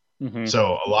 Mm-hmm.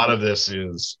 So a lot of this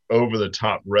is over the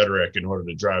top rhetoric in order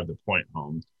to drive the point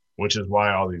home, which is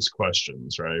why all these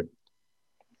questions, right?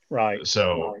 Right.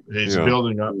 So he's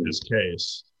building up his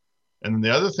case. And then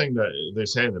the other thing that they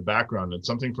say in the background, it's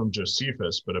something from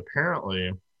Josephus, but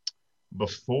apparently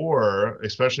before,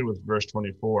 especially with verse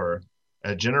 24,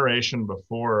 a generation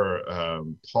before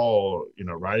Paul,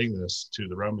 writing this to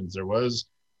the Romans, there was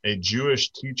a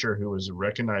Jewish teacher who was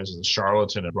recognized as a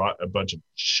charlatan and brought a bunch of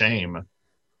shame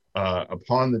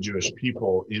upon the Jewish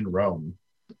people in Rome.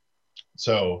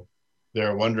 So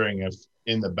they're wondering if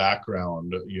in the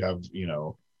background you have,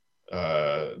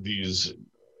 these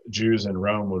Jews in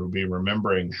Rome would be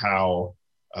remembering how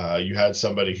you had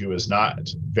somebody who was not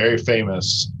very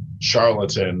famous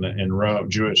charlatan in Rome,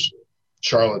 Jewish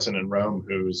charlatan in Rome,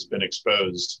 who's been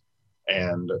exposed,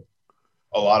 and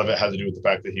a lot of it had to do with the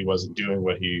fact that he wasn't doing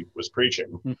what he was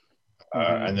preaching,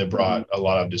 and they brought a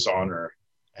lot of dishonor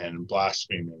and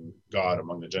blaspheming God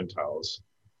among the Gentiles.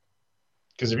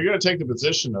 Because if you're going to take the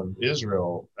position of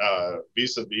Israel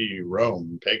vis-a-vis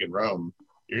Rome, pagan Rome,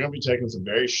 you're going to be taking some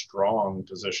very strong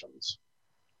positions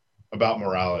about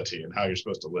morality and how you're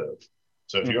supposed to live.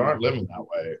 So if you aren't living that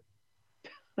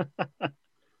way.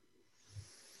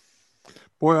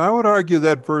 Boy, I would argue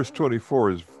that verse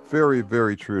 24 is very,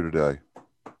 very true today.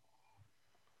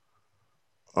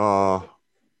 I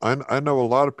know a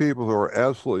lot of people who are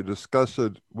absolutely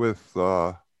disgusted with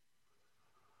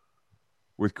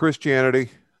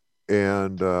Christianity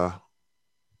and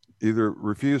either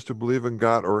refuse to believe in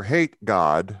God or hate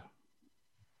God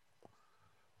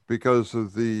because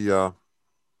of the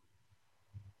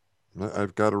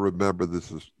I've got to remember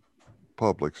this is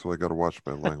public, so I got to watch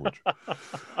my language.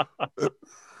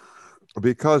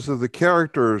 Because of the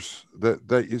characters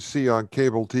that you see on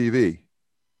cable TV,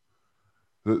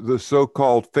 the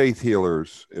so-called faith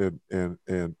healers and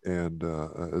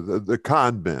the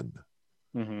con men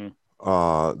that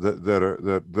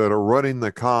are running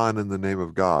the con in the name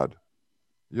of God.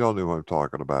 Y'all know what I'm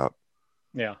talking about.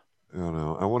 Yeah.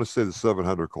 I want to say the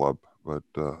 700 Club, but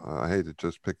I hate to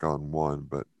just pick on one,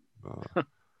 but.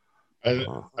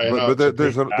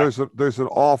 There's an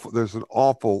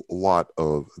awful lot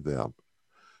of them,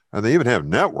 and they even have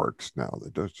networks now. They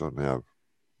just don't have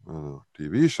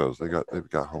TV shows. They've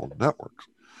got whole networks,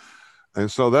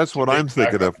 and so that's what I'm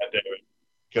thinking of.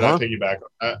 Can I piggyback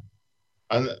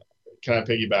on that? Can I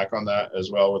piggyback on that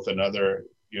as well with another?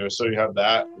 So you have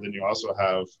that, and then you also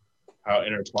have how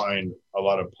intertwined a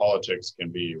lot of politics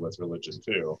can be with religion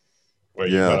too, where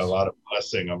you've got a lot of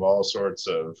blessing of all sorts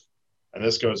of. And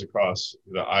this goes across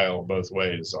the aisle both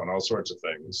ways on all sorts of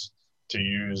things, to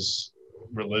use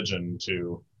religion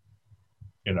to,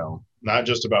 not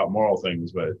just about moral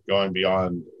things, but going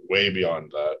way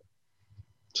beyond that.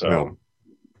 So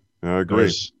I agree.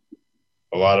 There's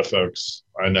a lot of folks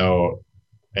I know,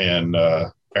 and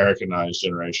Eric and I's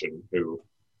generation, who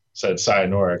said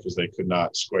sayonara because they could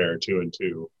not square 2 and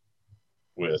 2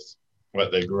 with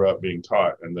what they grew up being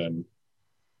taught, and then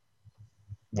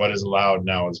what is allowed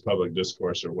now as public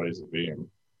discourse or ways of being.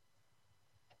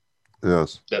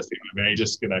 Yes. That's very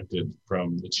disconnected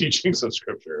from the teachings of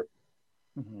Scripture.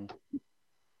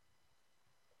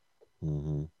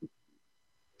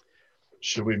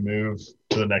 should we move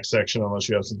to the next section unless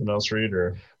you have something else, Reed?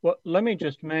 Or Well, let me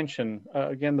just mention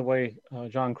again the way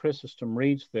John Chrysostom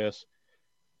reads this.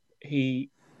 He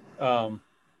says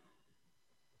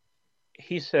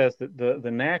that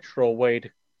the natural way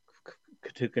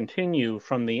to continue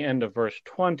from the end of verse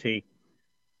 20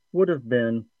 would have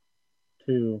been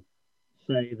to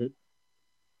say that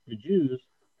the Jews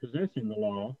possessing the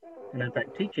law, and in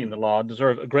fact teaching the law,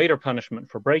 deserve a greater punishment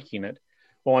for breaking it.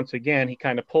 But once again, he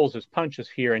kind of pulls his punches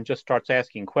here and just starts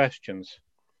asking questions.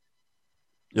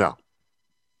 Yeah.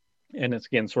 And it's,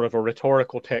 again, sort of a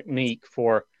rhetorical technique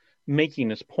for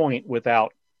making his point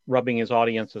without rubbing his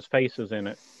audience's faces in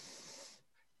it.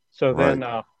 So Right.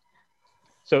 then,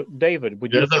 so David,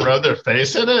 would you you... have to rub their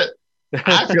face in it?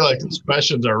 I feel like these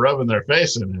questions are rubbing their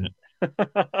face in it.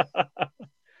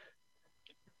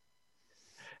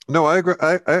 No, I agree.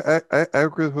 I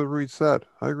agree with what Reed said.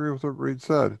 I agree with what Reed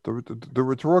said. The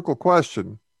rhetorical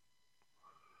question,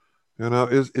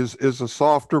 is a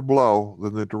softer blow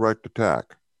than the direct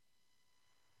attack.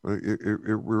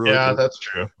 Yeah, that's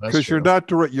true. Because you're not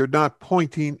direct. You're not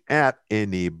pointing at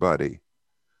anybody.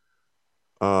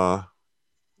 You're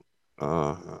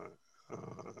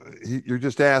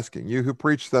just asking. You who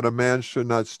preach that a man should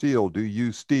not steal, do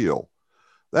you steal?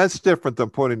 That's different than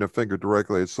pointing a finger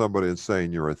directly at somebody and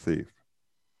saying you're a thief.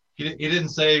 He didn't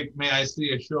say, "May I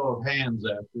see a show of hands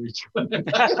after each one?"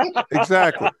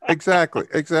 Exactly.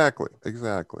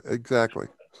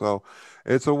 So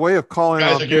it's a way of calling you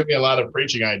guys on are giving me a lot of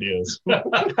preaching ideas.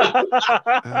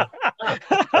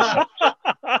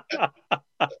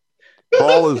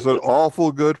 Paul is an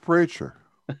awful good preacher.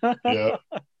 Yeah.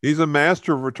 He's a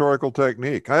master of rhetorical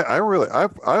technique.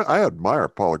 I admire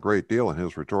Paul a great deal in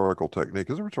his rhetorical technique.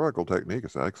 His rhetorical technique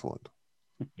is excellent.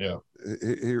 Yeah.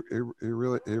 He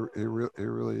really is,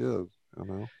 you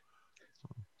know.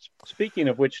 Speaking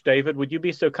of which, David, would you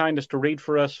be so kind as to read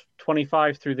for us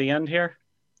 25 through the end here?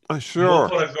 Sure.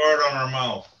 We'll put a guard on our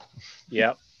mouth.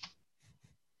 Yep.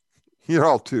 You're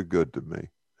all too good to me.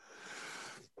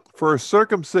 For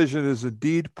circumcision is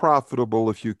indeed profitable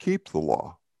if you keep the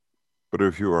law. But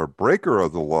if you are a breaker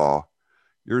of the law,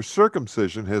 your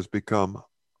circumcision has become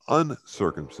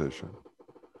uncircumcision.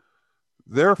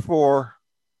 Therefore,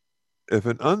 if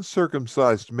an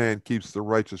uncircumcised man keeps the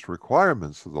righteous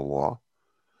requirements of the law,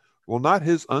 will not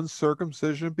his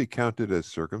uncircumcision be counted as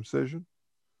circumcision?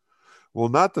 Will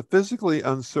not the physically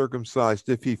uncircumcised,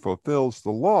 if he fulfills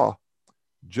the law,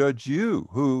 judge you,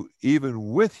 who,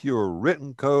 even with your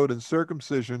written code and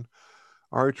circumcision,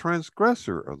 are a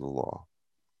transgressor of the law?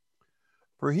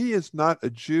 For he is not a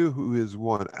Jew who is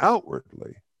one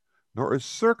outwardly, nor is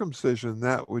circumcision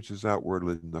that which is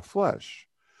outwardly in the flesh.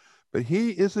 But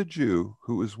he is a Jew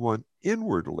who is one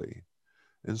inwardly,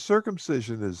 and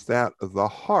circumcision is that of the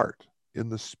heart, in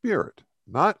the spirit,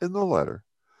 not in the letter,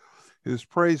 whose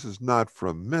praise is not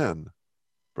from men,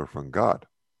 but from God.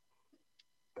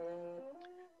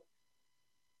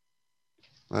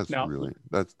 That's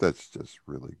just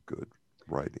really good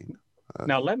writing.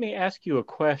 Now, let me ask you a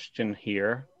question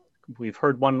here. We've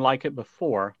heard one like it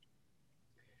before.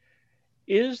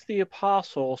 Is the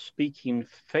apostle speaking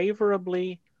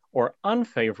favorably or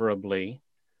unfavorably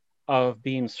of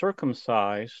being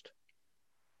circumcised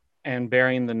and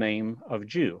bearing the name of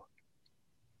Jew?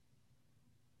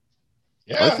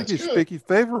 Yeah, I think he's speaking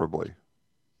favorably.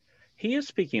 He is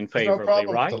speaking There's favorably, no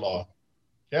problem right? with the law.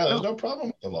 Yeah, there's no problem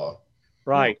with the law.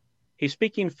 Right. No. He's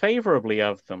speaking favorably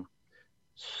of them.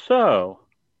 So,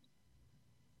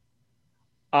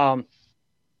 how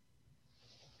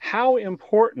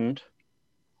important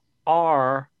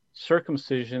are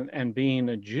circumcision and being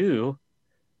a Jew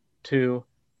to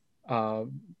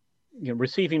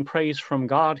receiving praise from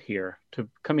God here, to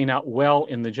coming out well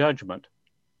in the judgment?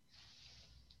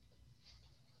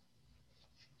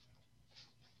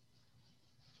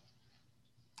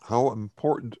 How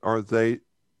important are they?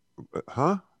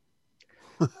 Huh?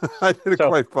 I didn't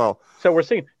quite follow. So we're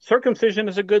seeing circumcision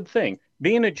is a good thing.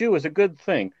 Being a Jew is a good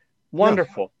thing.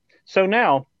 Wonderful. Yeah. So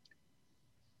now,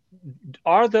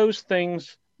 are those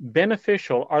things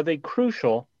beneficial? Are they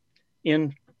crucial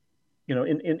in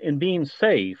being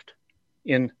saved,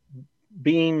 in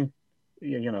being,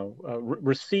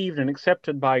 received and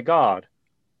accepted by God?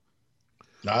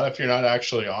 Not if you're not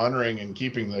actually honoring and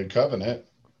keeping the covenant.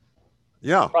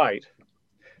 Yeah. Right.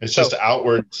 It's just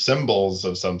outward symbols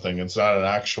of something. It's not an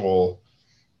actual.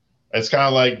 It's kind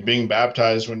of like being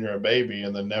baptized when you're a baby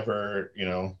and then never,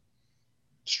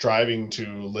 striving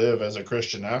to live as a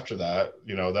Christian after that.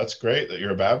 That's great that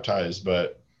you're baptized,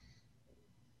 but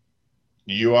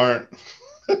you aren't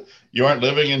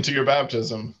living into your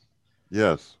baptism.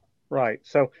 Yes. Right.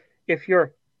 So if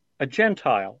you're a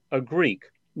Gentile, a Greek,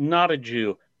 not a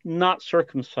Jew, not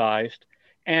circumcised,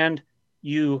 and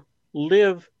you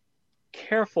live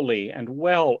carefully and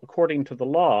well according to the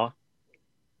law,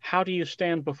 how do you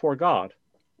stand before God?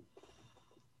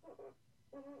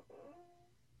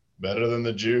 Better than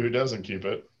the Jew who doesn't keep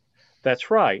it. That's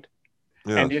right.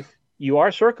 Yes. And if you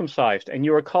are circumcised and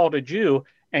you are called a Jew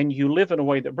and you live in a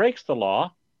way that breaks the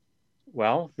law,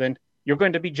 well, then you're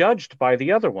going to be judged by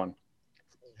the other one.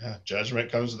 Yeah,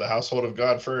 judgment comes to the household of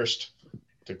God first,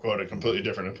 to quote a completely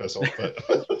different epistle.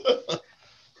 But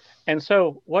And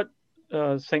so what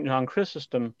St. John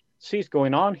Chrysostom sees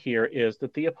going on here is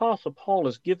that the Apostle Paul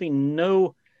is giving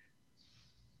no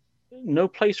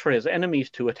place for his enemies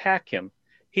to attack him.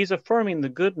 He's affirming the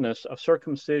goodness of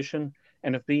circumcision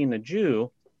and of being a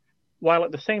Jew, while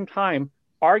at the same time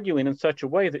arguing in such a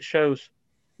way that shows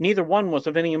neither one was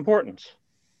of any importance.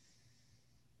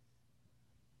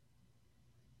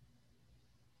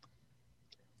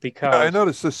 Because I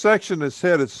noticed the section that's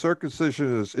headed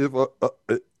circumcision is if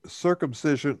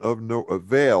circumcision of no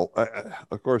avail.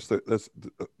 Of course,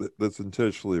 that's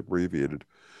intentionally abbreviated.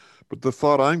 But the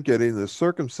thought I'm getting is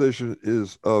circumcision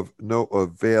is of no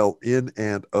avail in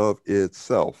and of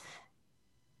itself.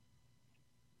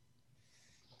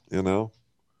 You know?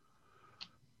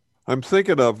 I'm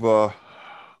thinking of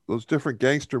those different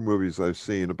gangster movies I've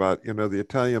seen about, the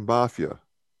Italian mafia,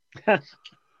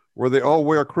 where they all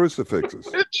wear crucifixes.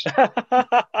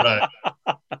 right.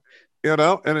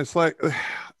 And it's like,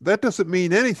 that doesn't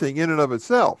mean anything in and of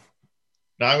itself.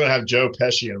 Now I'm going to have Joe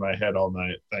Pesci in my head all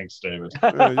night. Thanks, David.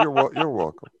 Yeah, you're welcome.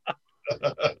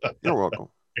 You're welcome.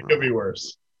 It could be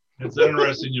worse. It's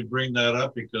interesting you bring that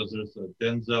up because there's a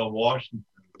Denzel Washington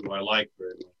who I like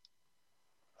very much.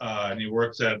 And he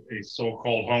works at a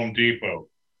so-called Home Depot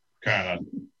kind of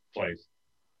place.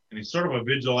 And he's sort of a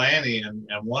vigilante. And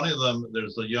one of them,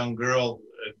 there's a young girl,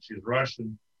 and she's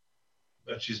Russian,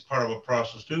 that she's part of a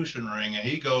prostitution ring. And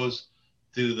he goes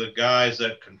to the guys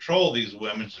that control these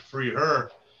women to free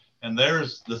her. And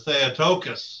there's the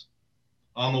Theotokos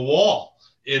on the wall.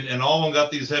 And all of them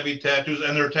got these heavy tattoos.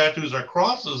 And their tattoos are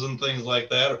crosses and things like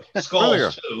that, or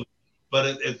skulls too.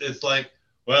 But it's like,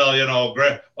 well,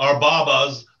 our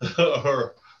babas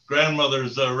or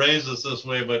grandmothers raised us this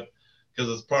way, but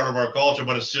because it's part of our culture,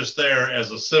 but it's just there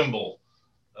as a symbol.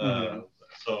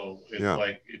 So it's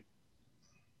like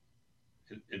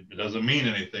it doesn't mean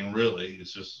anything really.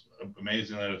 It's just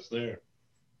amazing that it's there.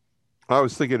 I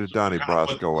was thinking of Donnie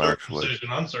Brasco, actually. Circumcision,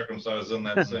 uncircumcised in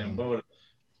that same boat.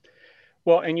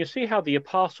 Well, and you see how the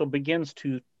apostle begins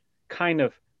to kind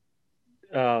of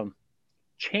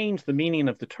change the meaning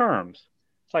of the terms.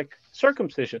 It's like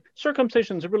circumcision.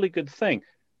 Circumcision is a really good thing,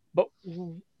 but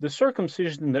the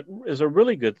circumcision that is a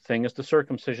really good thing is the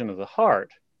circumcision of the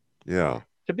heart. Yeah.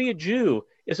 To be a Jew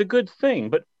is a good thing,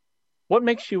 but what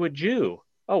makes you a Jew?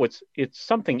 Oh, it's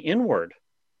something inward.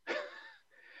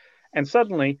 And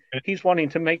suddenly he's wanting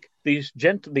to make these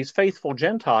faithful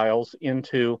Gentiles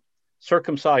into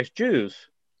circumcised Jews.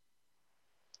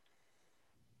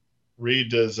 Reed,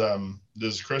 does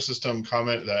Chrysostom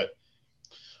comment that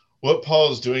what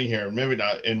Paul is doing here, maybe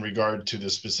not in regard to the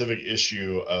specific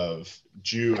issue of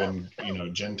Jew and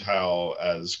Gentile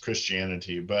as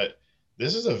Christianity, but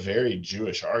this is a very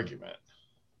Jewish argument.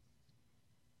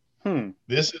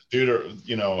 This is due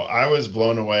to, I was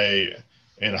blown away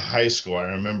in high school. I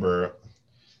remember,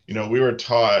 we were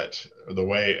taught the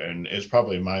way, and it's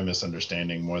probably my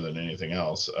misunderstanding more than anything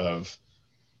else, of,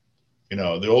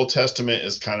 the Old Testament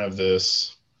is kind of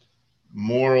this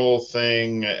moral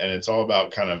thing, and it's all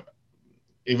about kind of,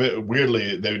 even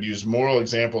weirdly, they would use moral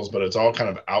examples, but it's all kind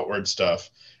of outward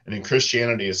stuff. And in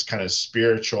Christianity, it's kind of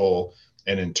spiritual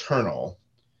and internal.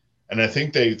 And I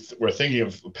think they were thinking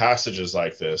of passages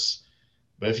like this.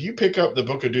 But if you pick up the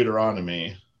book of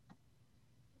Deuteronomy,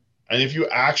 and if you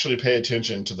actually pay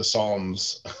attention to the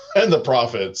Psalms and the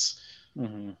prophets,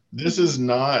 this is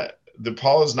not,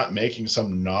 Paul is not making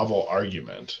some novel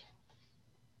argument.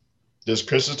 Does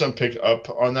Chrysostom pick up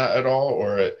on that at all?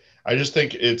 Or I just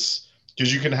think it's,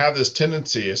 because you can have this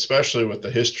tendency, especially with the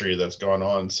history that's gone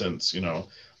on since,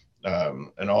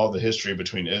 and all the history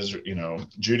between Israel,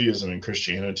 Judaism and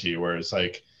Christianity, where it's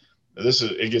like,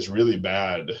 it gets really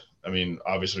bad. I mean,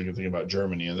 obviously we can think about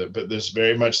Germany, but there's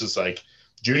very much this like,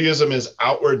 Judaism is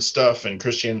outward stuff and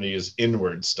Christianity is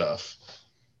inward stuff.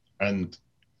 And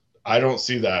I don't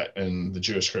see that in the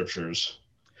Jewish scriptures.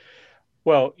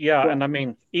 Well, yeah, and I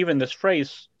mean, even this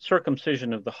phrase,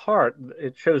 circumcision of the heart,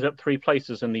 it shows up 3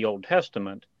 places in the Old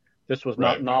Testament. This was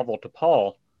not novel to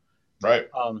Paul. Right.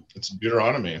 It's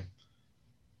Deuteronomy.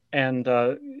 And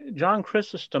John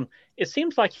Chrysostom, it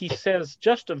seems like he says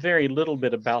just a very little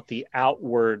bit about the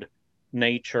outward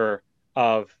nature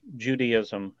of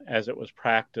Judaism as it was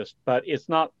practiced, but it's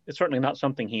certainly not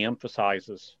something he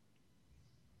emphasizes.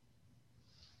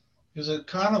 Is it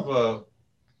kind of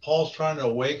Paul's trying to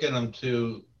awaken them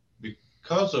to,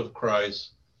 because of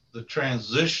Christ, the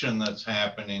transition that's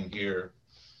happening here?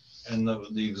 And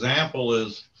the example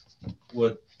is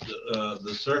what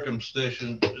the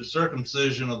circumcision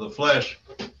of the flesh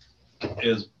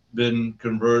has been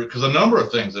converted, because a number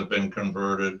of things have been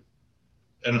converted,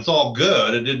 and it's all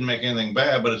good. It didn't make anything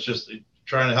bad, but it's just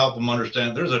trying to help them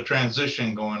understand there's a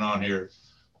transition going on here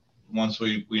once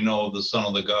we know the Son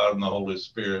of the God and the Holy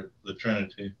Spirit, the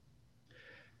Trinity.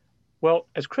 Well,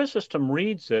 as Chrysostom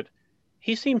reads it,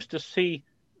 he seems to see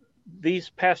these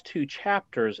past two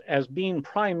chapters as being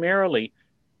primarily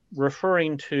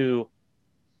referring to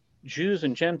Jews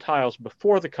and Gentiles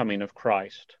before the coming of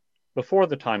Christ, before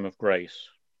the time of grace,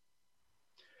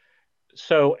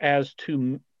 so as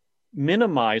to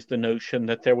minimize the notion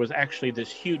that there was actually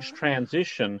this huge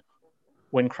transition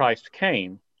when Christ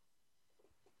came.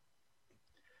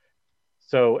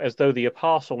 So as though the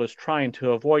apostle is trying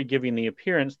to avoid giving the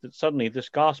appearance that suddenly this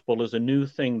gospel is a new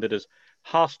thing that is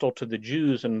hostile to the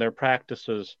Jews and their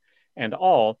practices and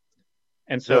all.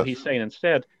 And so he's saying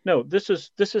instead, no, this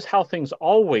is how things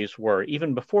always were,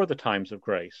 even before the times of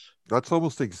grace. That's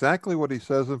almost exactly what he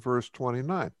says in verse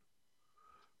 29.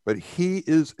 But he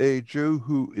is a Jew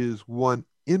who is one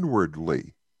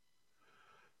inwardly.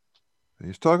 And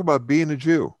he's talking about being a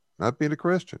Jew, not being a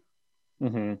Christian.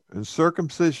 Mm-hmm. And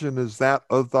circumcision is that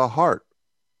of the heart,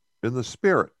 in the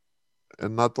spirit,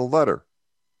 and not the letter,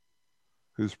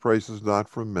 whose praise is not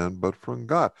from men but from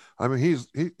God. I mean, he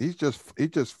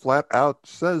just flat out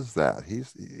says that.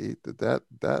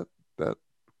 That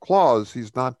clause,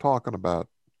 he's not talking about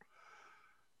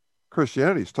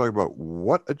Christianity. He's talking about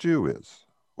what a Jew is.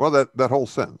 Well, that whole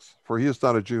sentence. For he is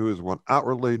not a Jew who is one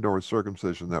outwardly, nor is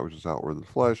circumcision that which is outward of the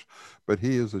flesh, but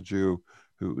he is a Jew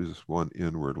who is one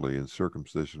inwardly, and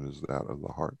circumcision is that of the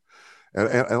heart.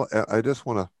 And I just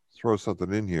want to throw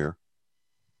something in here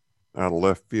out of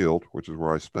left field, which is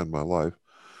where I spend my life.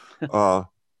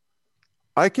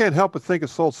 I can't help but think of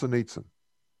Solzhenitsyn.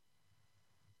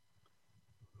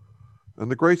 And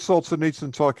the great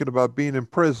Solzhenitsyn talking about being in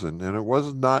prison, and it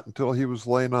wasn't not until he was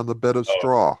laying on the bed of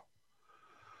straw.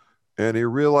 And he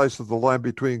realized that the line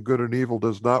between good and evil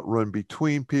does not run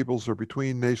between peoples or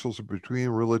between nations or between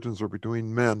religions or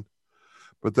between men,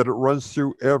 but that it runs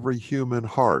through every human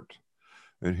heart.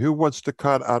 And who wants to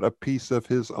cut out a piece of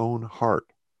his own heart?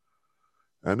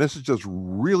 And this is just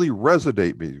really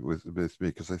resonate with me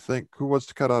because I think, who wants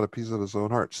to cut out a piece of his own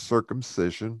heart?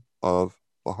 Circumcision of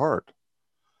the heart.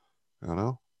 You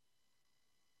know?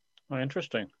 Oh,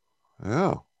 interesting.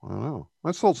 Yeah, I know.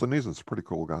 My Solzhenitsyn's a pretty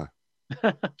cool guy.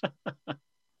 The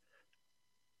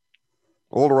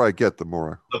older I get, the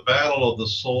more. The battle of the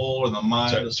soul and the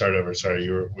mind. Start over. Sorry,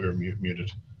 we were muted.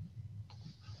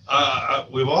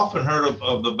 We've often heard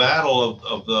of the battle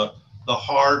of the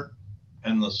heart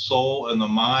and the soul and the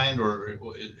mind, or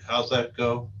how's that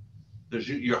go?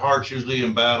 Your heart's usually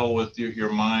in battle with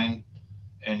your mind,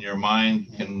 and your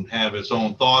mind can have its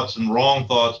own thoughts and wrong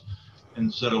thoughts,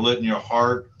 instead of letting your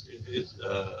heart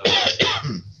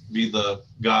be the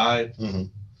guide. Mm-hmm.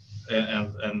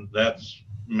 And that's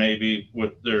maybe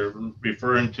what they're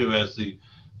referring to as the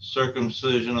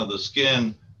circumcision of the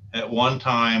skin at one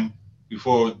time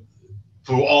before,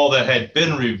 for all that had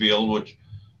been revealed, which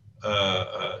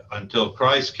until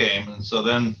Christ came. And so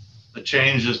then the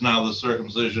change is now the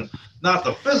circumcision, not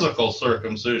the physical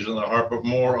circumcision of the heart, but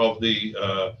more of the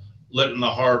letting the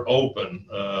heart open,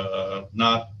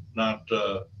 not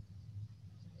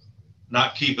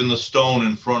keeping the stone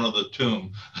in front of the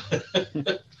tomb.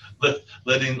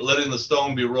 letting the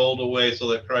stone be rolled away so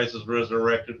that Christ is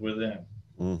resurrected within.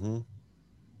 Mm-hmm.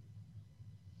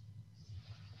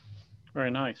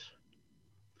 Very nice.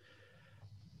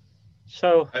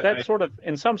 So that sort of,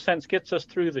 in some sense, gets us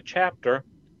through the chapter.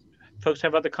 Folks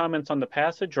have other comments on the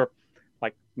passage, or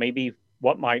like maybe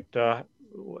what might,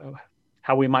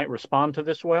 how we might respond to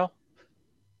this well?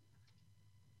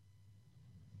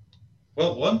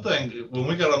 Well, one thing, when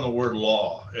we got on the word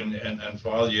law, and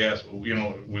Father, you asked, you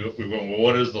know, we went, well,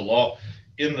 what is the law?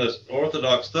 In the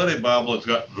Orthodox Study Bible, it's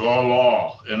got the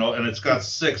law, you know, and it's got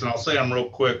 6, and I'll say them real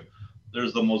quick.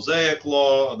 There's the Mosaic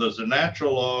law, there's the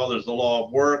natural law, there's the law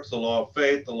of works, the law of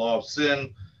faith, the law of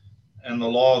sin, and the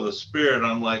law of the Spirit. And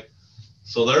I'm like,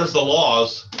 so there's the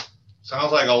laws.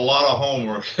 Sounds like a lot of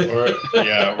homework.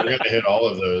 Yeah, we're going to hit all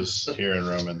of those here in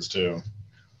Romans too.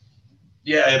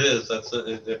 Yeah, it is.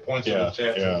 It points to the Yeah,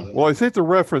 chapter. yeah. Well, I think the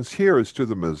reference here is to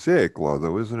the Mosaic Law,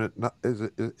 though, isn't it? Not, is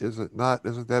it not?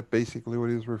 Isn't that basically what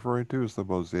he's referring to? Is the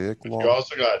Mosaic You Law?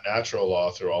 also got natural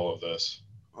law through all of this.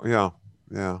 Yeah,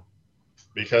 yeah.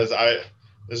 Because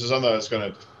this is something I was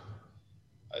going to,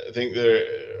 I think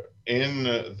they're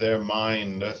in their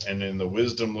mind and in the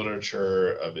wisdom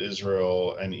literature of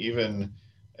Israel, and even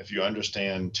if you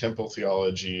understand temple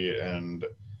theology and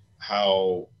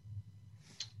how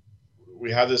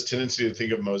we have this tendency to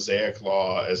think of Mosaic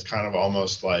law as kind of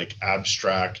almost like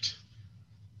abstract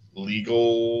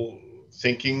legal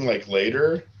thinking, like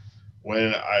later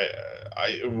when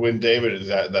when David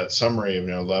that summary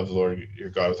of love the Lord your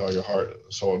God with all your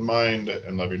heart, soul, and mind,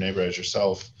 and love your neighbor as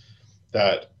yourself,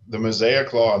 that the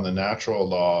Mosaic law and the natural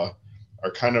law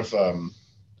are kind of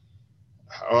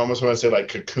I almost want to say like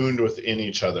cocooned within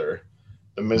each other.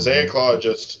 The Mosaic law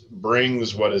just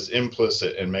brings what is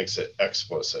implicit and makes it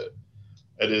explicit.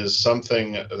 It is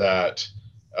something that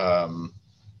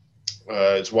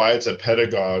it's why it's a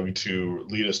pedagogue to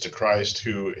lead us to Christ,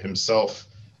 who himself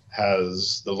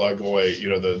has the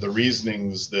logoi, the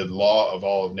reasonings, the law of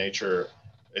all of nature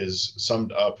is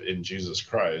summed up in Jesus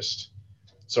Christ.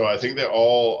 So I think they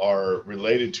all are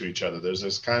related to each other. There's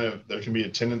this there can be a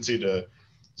tendency to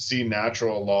see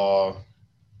natural law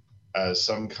as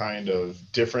some kind of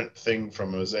different thing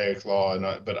from Mosaic law,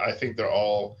 but I think they're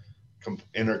all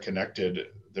interconnected.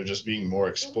 They're just being more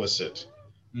explicit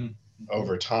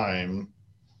over time,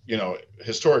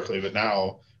 historically, but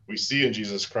now we see in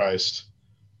Jesus Christ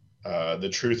the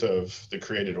truth of the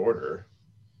created order,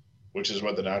 which is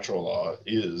what the natural law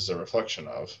is a reflection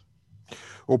of.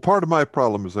 Well, part of my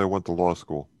problem is I went to law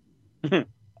school.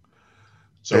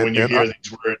 So when you hear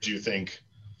these words, you think...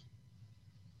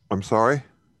 I'm sorry?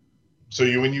 So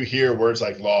when you hear words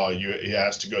like law, it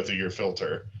has to go through your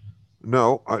filter.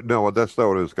 No, that's not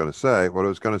what I was going to say. What I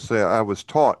was going to say, I was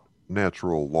taught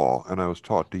natural law, and I was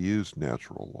taught to use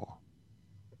natural law.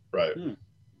 Right.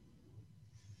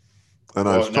 And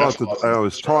I was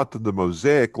taught that the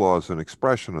Mosaic law is an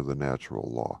expression of the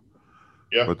natural law.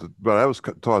 Yeah. But I was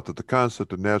taught that the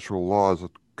concept of natural law is a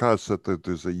concept that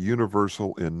there's a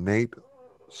universal, innate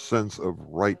sense of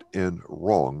right and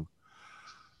wrong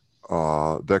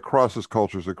that crosses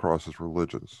cultures and crosses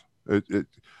religions.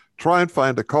 Try and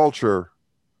find a culture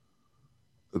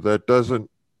that doesn't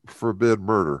forbid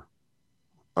murder.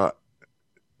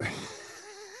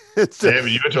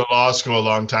 David, you went to law school a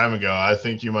long time ago. I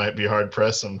think you might be hard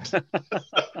pressed in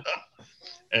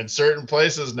certain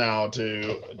places now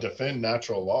to defend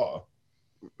natural law.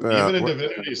 Even in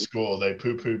divinity school, they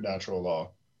poo-pooed natural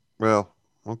law. Well,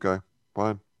 okay,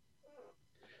 fine.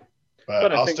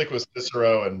 But I'll stick with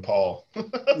Cicero and Paul.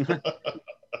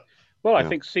 Well, I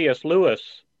think C.S. Lewis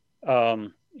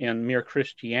in Mere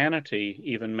Christianity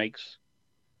even makes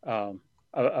a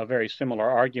very similar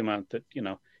argument that,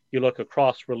 you look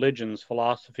across religions,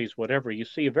 philosophies, whatever, you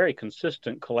see a very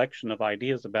consistent collection of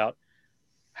ideas about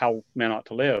how men ought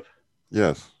to live.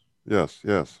 Yes. Well,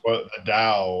 the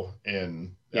Tao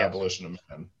in the abolition of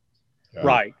man. Yeah.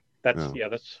 Right.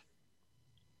 That's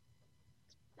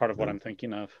part of what I'm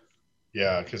thinking of.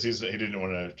 Yeah, because he didn't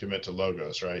want to commit to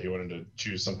logos, right? He wanted to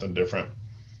choose something different.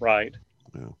 Right.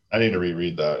 Yeah. I need to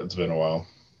reread that. It's been a while.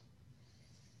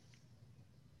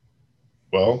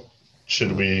 Well,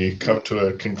 should we come to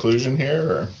a conclusion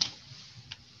here? Or?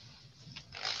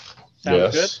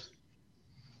 Sounds good.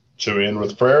 Should we end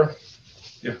with prayer?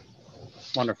 Yeah.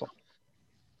 Wonderful.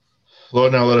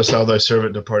 Lord, now let us have thy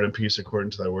servant depart in peace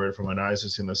according to thy word. For mine eyes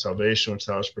have seen the salvation which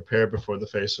thou hast prepared before the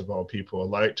face of all people, a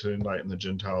light to enlighten the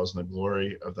Gentiles and the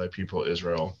glory of thy people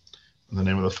Israel. In the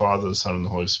name of the Father, the Son, and the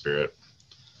Holy Spirit.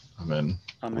 Amen.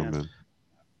 Amen.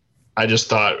 I just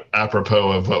thought,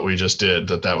 apropos of what we just did,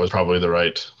 that was probably the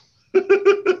right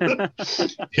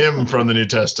hymn from the New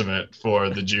Testament for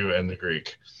the Jew and the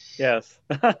Greek. Yes.